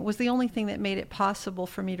doing was the only thing that made it possible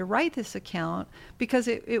for me to write this account, because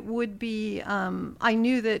it would be, I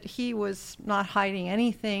knew that he was not hiding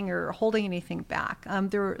anything or holding anything back.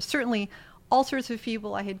 There were certainly all sorts of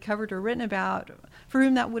people I had covered or written about for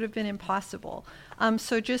whom that would have been impossible.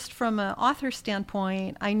 So just from an author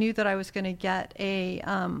standpoint, I knew that I was going to get a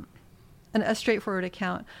straightforward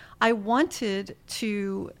account. I wanted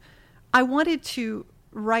to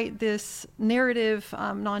write this narrative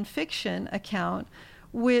nonfiction account,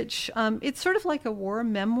 which it's sort of like a war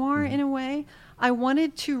memoir in a way. I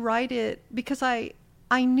wanted to write it because I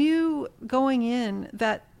knew going in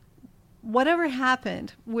that whatever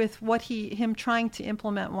happened with him trying to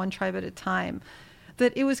implement one tribe at a time,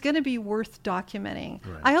 that it was going to be worth documenting.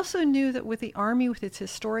 Right. I also knew that with the Army, with its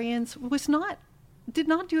historians, did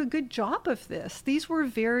not do a good job of this. These were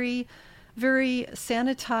very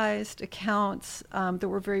sanitized accounts that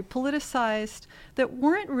were very politicized, that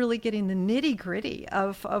weren't really getting the nitty gritty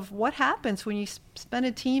of what happens when you spend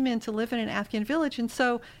a team in to live in an Afghan village. And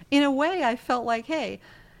so in a way, I felt like, hey,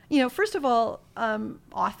 first of all,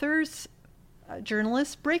 authors,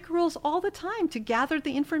 journalists break rules all the time to gather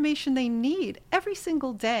the information they need every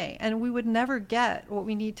single day. And we would never get what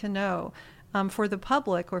we need to know for the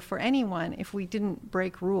public or for anyone if we didn't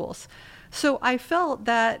break rules. So I felt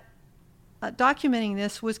that documenting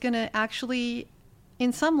this was going to actually,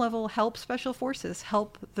 in some level, help special forces,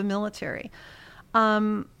 help the military.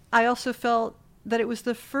 I also felt that it was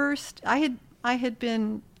the first. I had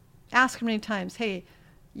been asked many times, "Hey,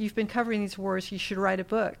 you've been covering these wars. You should write a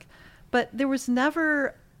book," but there was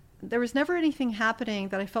never anything happening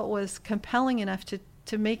that I felt was compelling enough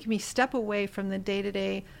to make me step away from the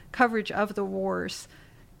day-to-day coverage of the wars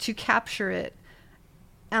to capture it.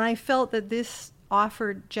 And I felt that this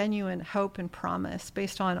offered genuine hope and promise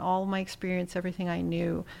based on all my experience, everything I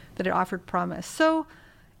knew, that it offered promise. So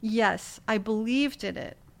yes, I believed in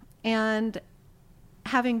it. And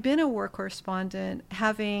having been a war correspondent,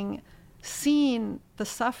 having seen the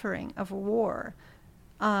suffering of war,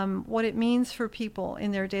 what it means for people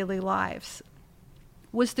in their daily lives,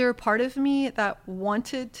 was there a part of me that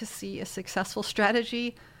wanted to see a successful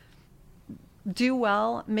strategy do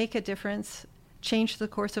well, make a difference, change the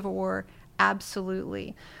course of a war?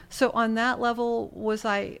 Absolutely. So on that level, was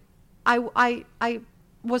I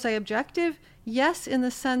objective? Yes, in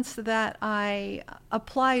the sense that I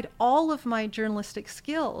applied all of my journalistic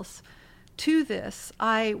skills to this.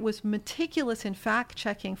 I was meticulous in fact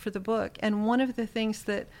checking for the book. And one of the things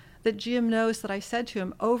that Jim knows that I said to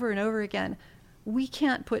him over and over again, we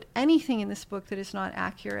can't put anything in this book that is not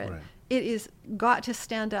accurate. Right. It is got to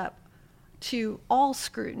stand up to all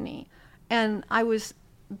scrutiny. And I was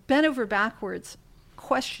bent over backwards,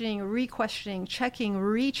 questioning, re-questioning, checking,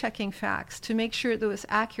 rechecking facts to make sure that it was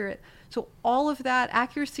accurate. So all of that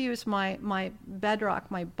accuracy was my bedrock,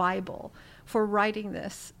 my Bible for writing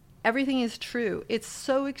this. Everything is true. It's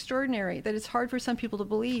so extraordinary that it's hard for some people to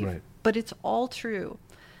believe, right, but it's all true.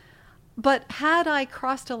 But had I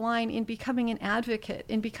crossed a line in becoming an advocate,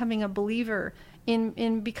 in becoming a believer,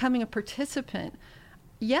 in becoming a participant,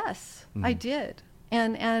 yes, I did.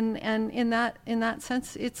 And in that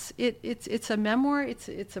sense, it's a memoir.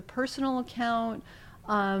 It's a personal account.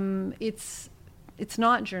 It's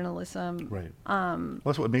not journalism. Right. Well,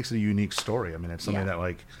 that's what makes it a unique story. I mean, it's something that,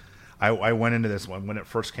 like, I went into this when it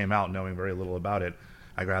first came out, knowing very little about it.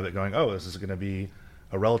 I grabbed it, going, "Oh, this is going to be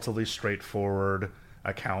a relatively straightforward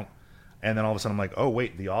account." And then all of a sudden I'm like, oh,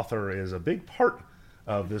 wait, the author is a big part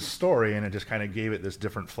of this story, and it just kind of gave it this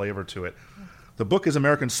different flavor to it. The book is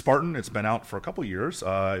American Spartan. It's been out for a couple years.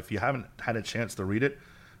 If you haven't had a chance to read it,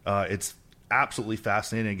 it's absolutely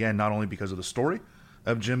fascinating, again, not only because of the story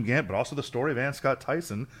of Jim Gant, but also the story of Ann Scott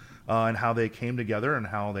Tyson and how they came together and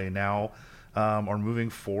how they now are moving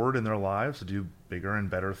forward in their lives to do bigger and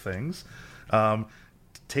better things.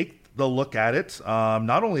 Take the look at it.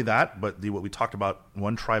 Not only that, but what we talked about,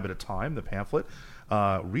 One Tribe at a Time, the pamphlet.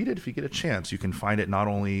 Read it if you get a chance. You can find it not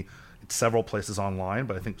only at several places online,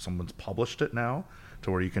 but I think someone's published it now to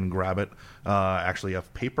where you can grab it, actually a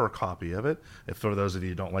paper copy of it, if for those of you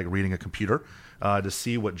who don't like reading a computer, to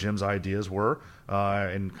see what Jim's ideas were,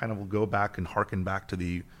 and kind of go back and harken back to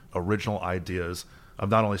the original ideas of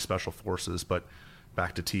not only Special Forces, but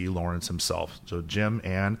back to T.E. Lawrence himself. So Jim,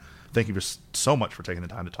 Ann, thank you so much for taking the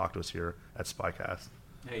time to talk to us here at SpyCast.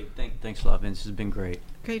 Hey, thanks a lot, Vince. This has been great.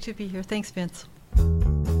 Great to be here. Thanks, Vince.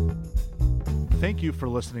 Thank you for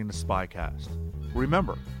listening to SpyCast.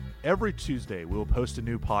 Remember, every Tuesday we will post a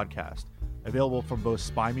new podcast available from both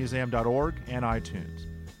spymuseum.org and iTunes.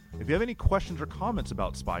 If you have any questions or comments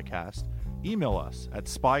about SpyCast, email us at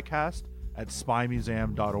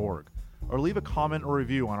spycast@spymuseum.org or leave a comment or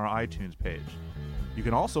review on our iTunes page. You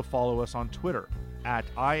can also follow us on Twitter at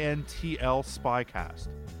INTL SpyCast.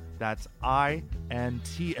 That's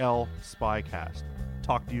INTL SpyCast.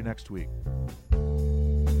 Talk to you next week.